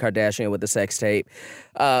then Kim Kardashian with the sex tape.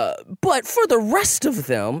 But for the rest of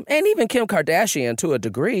them, and even Kim Kardashian to a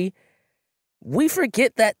degree, we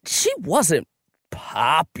forget that she wasn't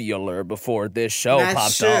popular before this show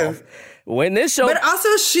popped off. When this show, but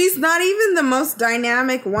also she's not even the most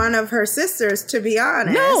dynamic one of her sisters, to be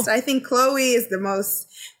honest. No. I think Khloe is the most.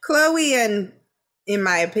 Khloe and, in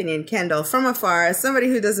my opinion, Kendall, from afar, as somebody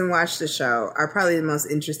who doesn't watch the show, are probably the most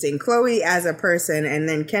interesting. Khloe as a person, and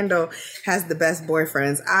then Kendall has the best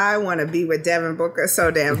boyfriends. I want to be with Devin Booker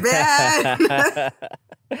so damn bad.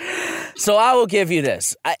 So I will give you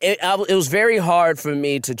this. It was very hard for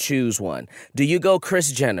me to choose one. Do you go Kris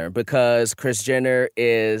Jenner? Because Kris Jenner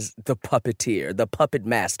is the puppeteer, the puppet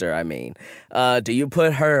master, I mean. Do you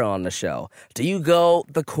put her on the show? Do you go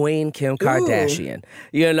the queen, Kim Kardashian?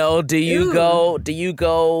 Do you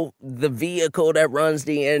go the vehicle that runs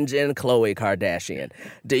the engine, Khloe Kardashian?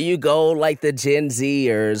 Do you go like the Gen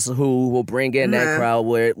Zers who will bring in that crowd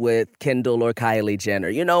with Kendall or Kylie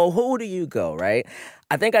Jenner? Who do you go, right?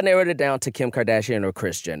 I think I narrowed it down to Kim Kardashian or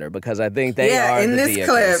Kris Jenner, because I think they are in this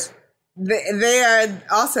vehicles. Clip. They are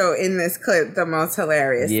also in this clip the most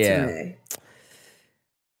hilarious to me.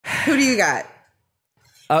 Who do you got?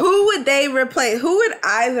 Who would they replace? Who would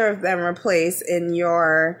either of them replace in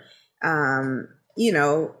your,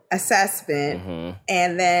 assessment? Mm-hmm.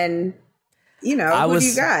 And then, who do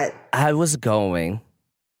you got? I was going,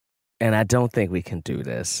 and I don't think we can do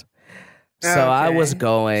this. So I was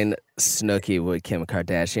going Snooki with Kim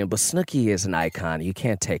Kardashian, but Snooki is an icon. You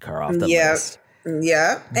can't take her off the list.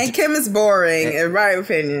 Yeah. And Kim is boring, in my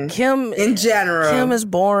opinion. Kim, in general. Kim is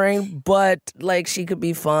boring, but she could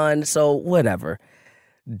be fun. So whatever.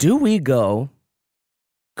 Do we go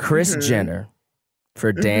Kris Jenner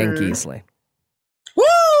for Dan Giesley?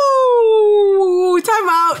 Woo! Time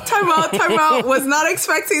out. Was not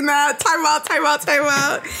expecting that. Time out.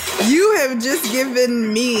 You have just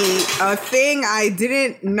given me a thing I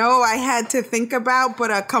didn't know I had to think about,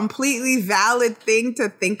 but a completely valid thing to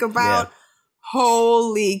think about. Yeah.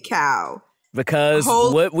 Holy cow. Because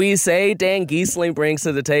what we say Dan Giesley brings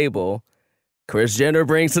to the table, Kris Jenner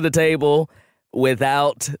brings to the table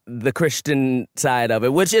without the Christian side of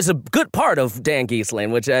it, which is a good part of Dan Giesley,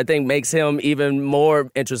 which I think makes him even more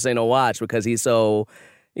interesting to watch because he's so,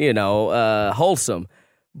 wholesome.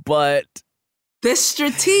 But the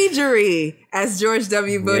strategery, as George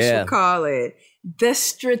W. Bush would call it, the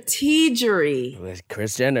strategery. With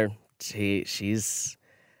Kris Jenner, she's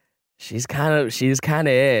kind of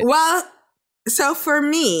it. Well, so for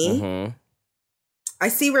me, I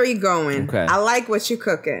see where you're going. Okay. I like what you're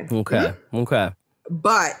cooking. Okay. Okay.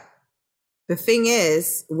 But the thing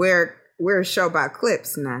is, we're a show about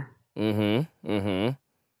clips now. And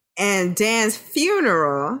Dan's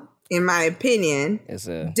funeral, in my opinion,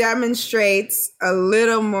 demonstrates a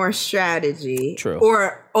little more strategy. True.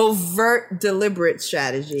 Or overt, deliberate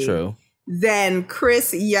strategy. True. Than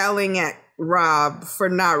Chris yelling at Rob for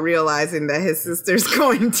not realizing that his sister's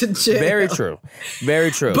going to jail. Very true.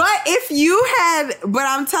 But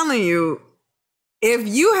I'm telling you, if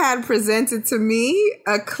you had presented to me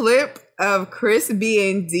a clip of Chris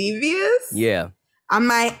being devious,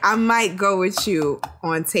 I might go with you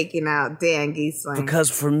on taking out Dan Gheesling. Because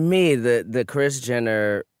for me, the Kris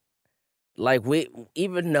Jenner, like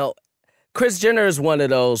even though Kris Jenner is one of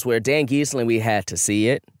those where Dan Gheesling, we had to see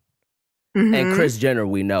it. Mm-hmm. And Kris Jenner,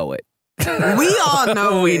 we know it. We all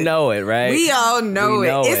know it. We know it, right? We all know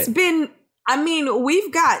it. It's been, I mean,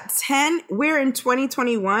 we've got 10, we're in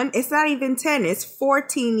 2021. It's not even 10. It's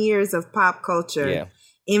 14 years of pop culture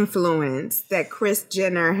influence that Kris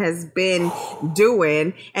Jenner has been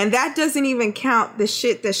doing. And that doesn't even count the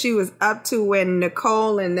shit that she was up to when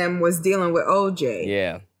Nicole and them was dealing with OJ.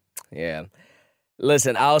 Yeah. Yeah.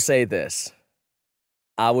 Listen, I'll say this.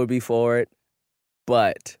 I would be for it,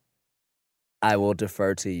 but I will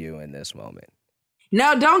defer to you in this moment.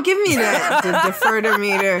 No, don't give me that defer to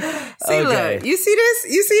meter. See, okay. Look, you see this?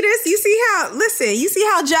 You see this? You see how, listen, you see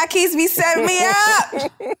how Jacquees be setting me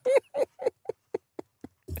up?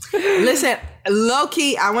 Listen,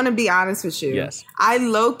 low-key, I want to be honest with you. Yes. I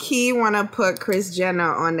low-key want to put Kris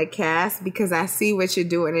Jenner on the cast because I see what you're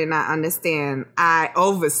doing and I understand. I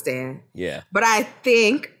overstand. Yeah. But I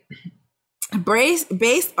think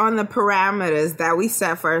based on the parameters that we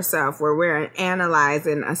set for ourselves where we're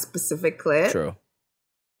analyzing a specific clip. True.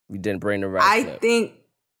 We didn't bring the right clip.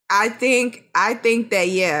 I think that,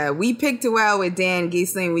 yeah, we picked well with Dan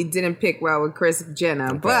Gheesling. We didn't pick well with Kris Jenner.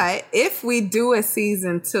 Okay. But if we do a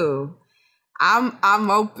season 2,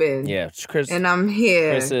 I'm open. Yeah, Kris, and I'm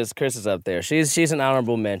here. Kris is up there. She's an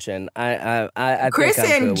honorable mention. I Kris think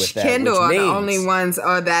I'm and good with that, Kendall are the only ones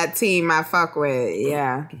on that team I fuck with.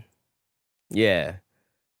 Yeah. Yeah.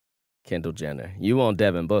 Kendall Jenner. You want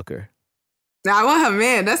Devin Booker. No, I want her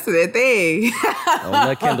man. That's the thing. Don't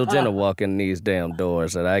let Kendall Jenner walk in these damn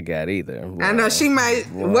doors that I got either. Boy, I know she might.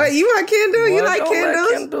 What, you want Kendall? You like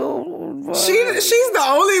Kendall? She's the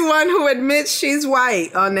only one who admits she's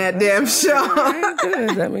white on that damn show.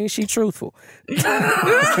 That means she's truthful.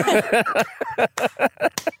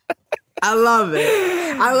 I love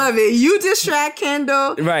it. You distract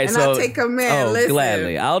Kendall, right? And so, I'll take her man. Oh, listen.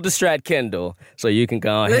 Gladly. I'll distract Kendall so you can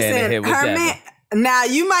go ahead and hit with her Devin. man. Now,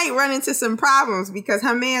 you might run into some problems because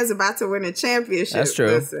her man's about to win a championship. That's true.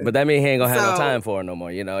 Listen. But that means he ain't going to have no time for her no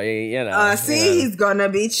more. He's going to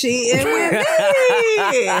be cheating with me.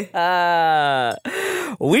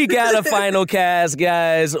 We got a final cast,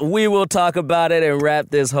 guys. We will talk about it and wrap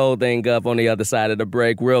this whole thing up on the other side of the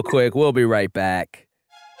break real quick. We'll be right back.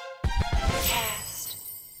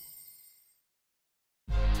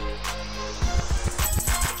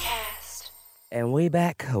 And we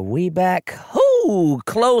back.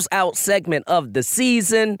 Close out segment of the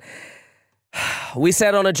season. We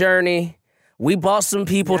set on a journey. We bought some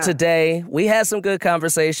people today. We had some good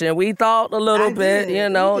conversation. We thought a little bit,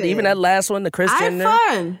 even that last one, the Kris Jenner.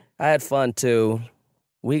 I had fun too.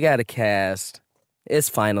 We got a cast. It's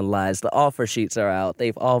finalized. The offer sheets are out.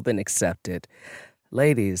 They've all been accepted.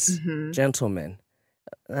 Ladies, gentlemen.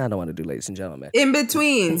 I don't want to do ladies and gentlemen. In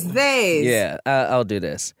betweens, they. Yeah, I'll do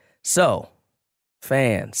this. So,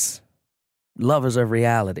 fans, lovers of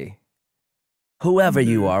reality, whoever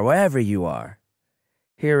you are, wherever you are,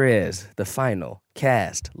 here is the final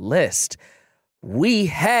cast list. We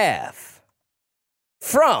have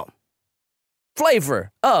from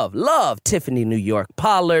Flavor of Love, Tiffany New York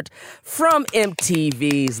Pollard. From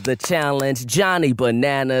MTV's The Challenge, Johnny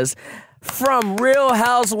Bananas. From Real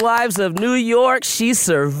Housewives of New York, she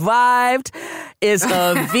survived. It's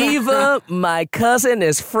Aviva. My cousin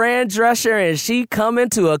is Fran Drescher, and she coming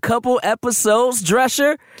to a couple episodes,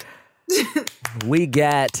 Drescher. We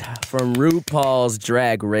got from RuPaul's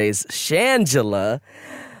Drag Race, Shangela.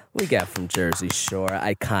 We got from Jersey Shore,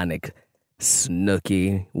 iconic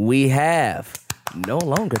Snooki. We have no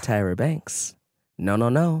longer Tyra Banks.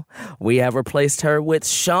 No. We have replaced her with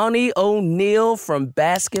Shawnee O'Neal from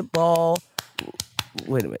Basketball.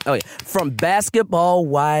 Wait a minute. Oh, yeah. From Basketball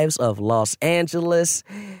Wives of Los Angeles.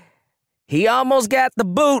 He almost got the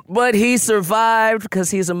boot, but he survived because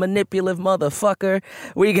he's a manipulative motherfucker.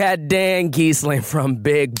 We got Dan Gheesling from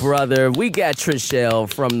Big Brother. We got Trishelle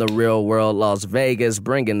from The Real World Las Vegas,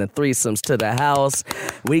 bringing the threesomes to the house.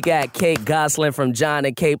 We got Kate Gosselin from John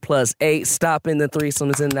and Kate Plus 8, stopping the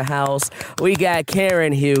threesomes in the house. We got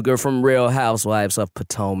Karen Huger from Real Housewives of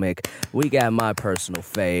Potomac. We got my personal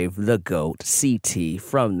fave, the GOAT, CT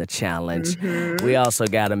from The Challenge. We also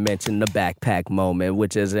got to mention the backpack moment,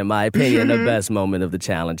 which is, in my opinion, the best moment of the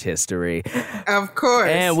Challenge history. Of course.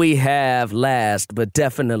 And we have, last but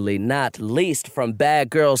definitely not least, from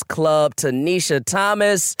Bad Girls Club, Tanisha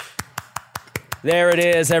Thomas. There it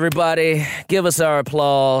is, everybody. Give us our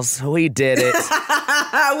applause. We did it.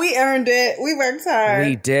 We earned it. We worked hard.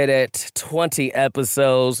 We did it. 20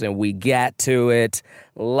 episodes, and we got to it.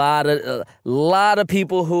 A lot of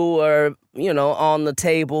people who are, on the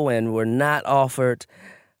table and were not offered.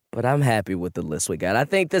 But I'm happy with the list we got. I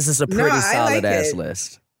think this is a pretty solid-ass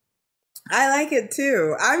list. I like it,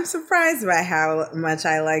 too. I'm surprised by how much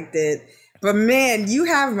I liked it. But man, you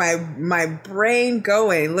have my brain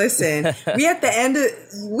going. Listen, we at the end of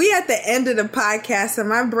the podcast, and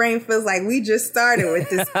my brain feels like we just started with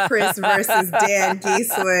this Chris versus Dan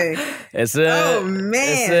Gheesling.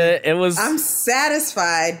 I'm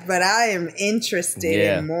satisfied, but I am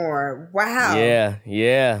interested in more. Wow.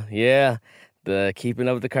 Yeah. The Keeping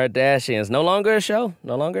Up with the Kardashians. No longer a show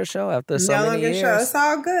after so many years.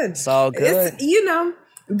 It's all good.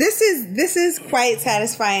 This is quite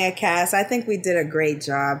satisfying a cast. I think we did a great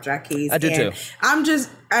job, Jaquise. I do too.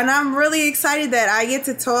 I'm really excited that I get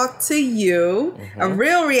to talk to you, a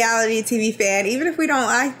real reality TV fan, even if we don't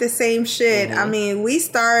like the same shit. I mean, we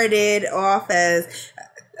started off as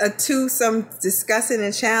a twosome discussing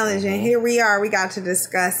a challenge, and here we are. We got to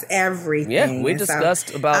discuss everything. Yeah, we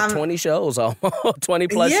discussed about 20 shows, almost 20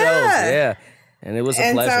 plus shows. Yeah. And it was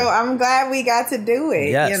a pleasure. And so I'm glad we got to do it.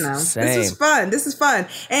 Yes, same. This is fun.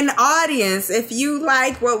 And audience, if you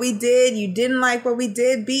like what we did, you didn't like what we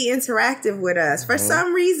did, be interactive with us. For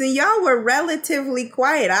some reason, y'all were relatively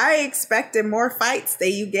quiet. I expected more fights that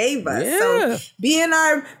you gave us. Yeah. So be in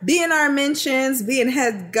our mentions, be in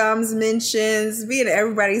HeadGum's mentions, be in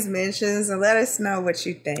everybody's mentions, and let us know what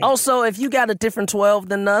you think. Also, if you got a different 12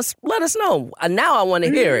 than us, let us know. Now I want to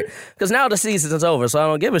hear it. Because now the season's over, so I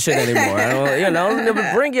don't give a shit anymore. I don't,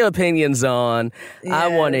 bring your opinions on. Yeah. I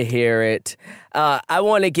want to hear it. I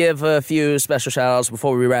want to give a few special shout outs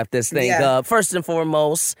before we wrap this thing up. First and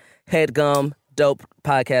foremost, HeadGum, Dope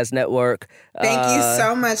Podcast Network. Thank you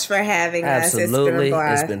so much for having us. Absolutely.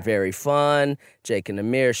 It's been very fun. Jake and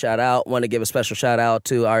Amir, shout out. Want to give a special shout out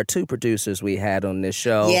to our two producers we had on this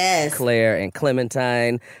show. Yes. Claire and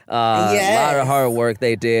Clementine. A lot of hard work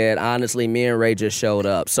they did. Honestly, me and Ray just showed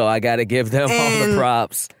up, so I got to give them all the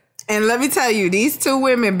props. And let me tell you, these two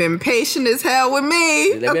women been patient as hell with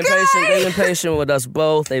me. They've been patient with us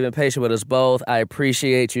both. I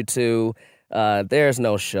appreciate you two. There's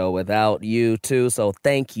no show without you two, so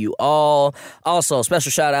thank you all. Also,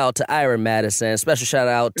 special shout out to Ira Madison. Special shout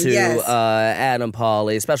out to Adam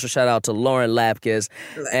Pauly. Special shout out to Lauren Lapkus.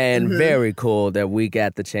 And very cool that we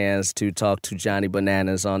got the chance to talk to Johnny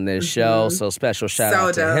Bananas on this show. So special shout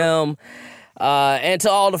out to him. And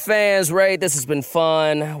to all the fans, Ray, this has been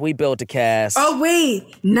fun. We built a cast. Oh, wait.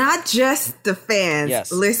 Not just the fans.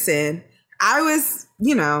 Yes. Listen, I was,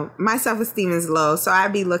 my self-esteem is low, so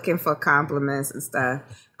I'd be looking for compliments and stuff.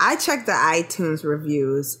 I checked the iTunes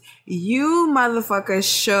reviews. You motherfuckers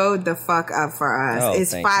showed the fuck up for us. Oh,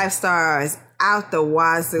 it's 5 stars. Out the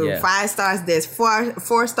wazoo. Yeah. 5 stars this,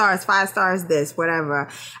 4 stars, 5 stars this, whatever.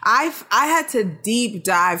 I had to deep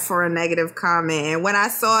dive for a negative comment, and when I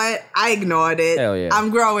saw it, I ignored it. Hell yeah.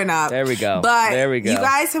 I'm growing up. There we go. But you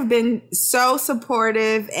guys have been so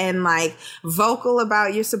supportive and vocal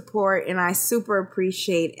about your support, and I super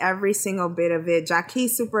appreciate every single bit of it.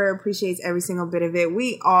 Jaquise super appreciates every single bit of it.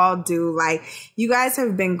 We all do. You guys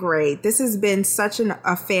have been great. This has been such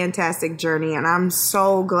a fantastic journey, and I'm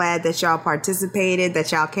so glad that y'all participated,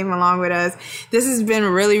 that y'all came along with us. This has been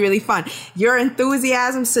really, really fun. Your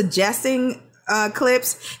enthusiasm suggesting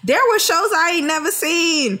clips. There were shows I ain't never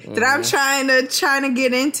seen that I'm trying to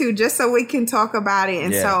get into just so we can talk about it.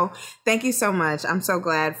 And so thank you so much. I'm so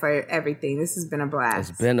glad for everything. This has been a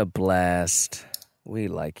blast. It's been a blast. We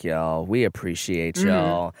like y'all. We appreciate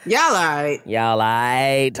y'all. Y'all all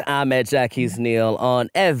right. I'm at Jaquise Neal on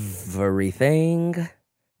everything.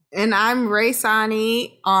 And I'm Ray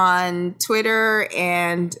Sani on Twitter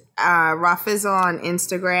and Rafizzle on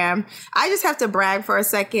Instagram. I just have to brag for a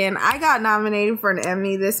second. I got nominated for an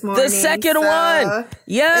Emmy this morning. The second one.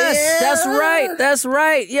 Yes, that's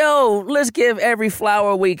right. Yo, let's give every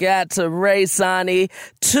flower we got to Ray Sani,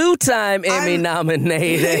 2-time Emmy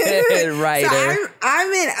nominated writer. So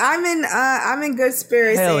I'm in good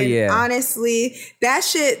spirits. Hell and yeah. honestly, that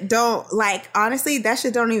shit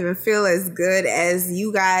don't even feel as good as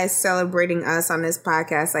you guys celebrating us on this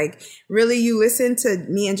podcast. Really, you listen to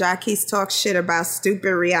me and Jaquise talk shit about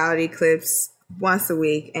stupid reality clips once a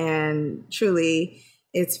week, and truly,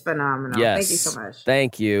 it's phenomenal. Yes. Thank you so much.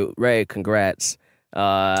 Thank you, Ray. Congrats.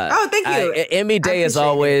 Thank you. Emmy Day is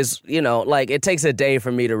always, it takes a day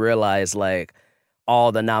for me to realize,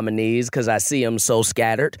 all the nominees because I see them so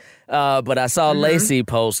scattered. But I saw Lacey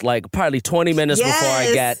post like probably 20 minutes before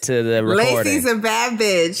I got to the recording. Lacey's a bad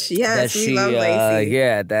bitch. Yes, we love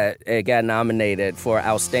Lacey. That it got nominated for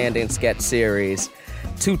Outstanding Sketch Series.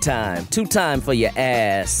 Two-time for your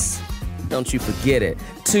ass. Don't you forget it.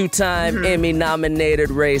 2-time Emmy-nominated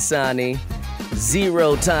Ray Sani.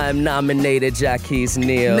 0-time nominated Jaquise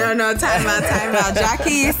Neal. No, time out.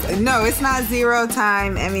 Jaquise, no, it's not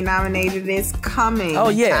 0-time Emmy nominated. It's coming. Oh,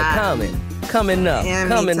 yeah, coming up.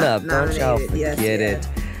 Nominated. Don't y'all forget it.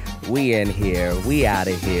 We in here. We out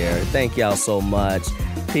of here. Thank y'all so much.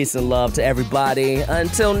 Peace and love to everybody.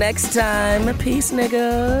 Until next time, peace,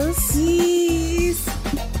 niggas. Peace.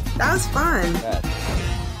 That was fun.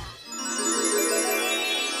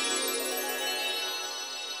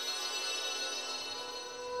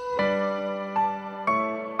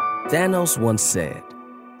 Thanos once said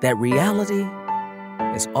that reality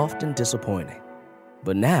is often disappointing,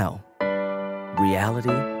 but now reality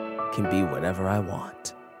can be whatever I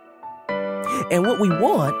want. And what we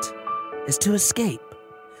want is to escape,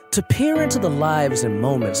 to peer into the lives and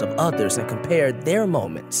moments of others and compare their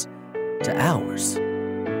moments to ours.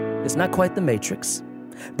 It's not quite the Matrix,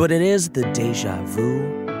 but it is the deja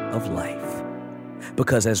vu of life.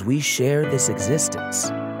 Because as we share this existence,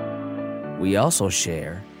 we also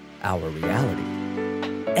share our reality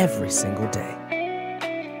every single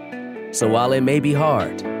day. So while it may be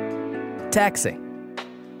hard, taxing,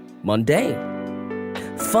 mundane,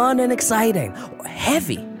 fun and exciting, or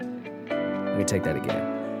heavy, let me take that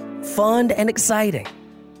again. Fun and exciting,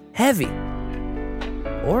 heavy,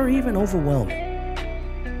 or even overwhelming.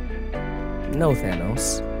 No,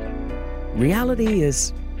 Thanos, reality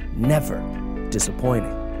is never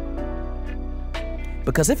disappointing.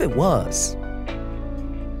 Because if it was,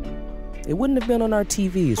 it wouldn't have been on our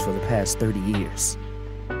TVs for the past 30 years.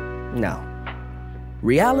 No.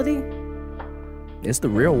 Reality is the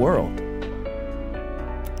real world.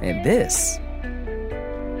 And this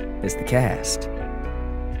is the cast.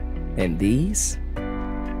 And these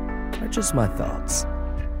are just my thoughts.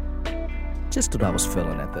 Just what I was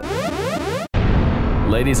feeling at the...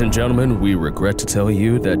 Ladies and gentlemen, we regret to tell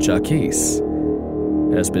you that Jaquise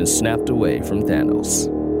has been snapped away from Thanos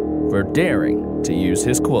for daring to use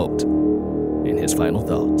his quote in his final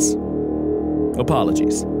thoughts.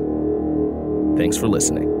 Apologies. Thanks for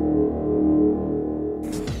listening.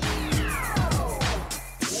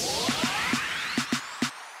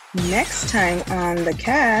 Next time on The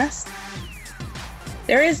Cast,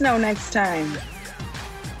 there is no next time.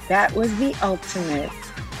 That was the ultimate.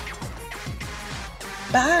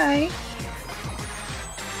 Bye.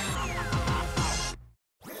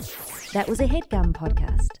 That was a HeadGum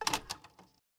podcast.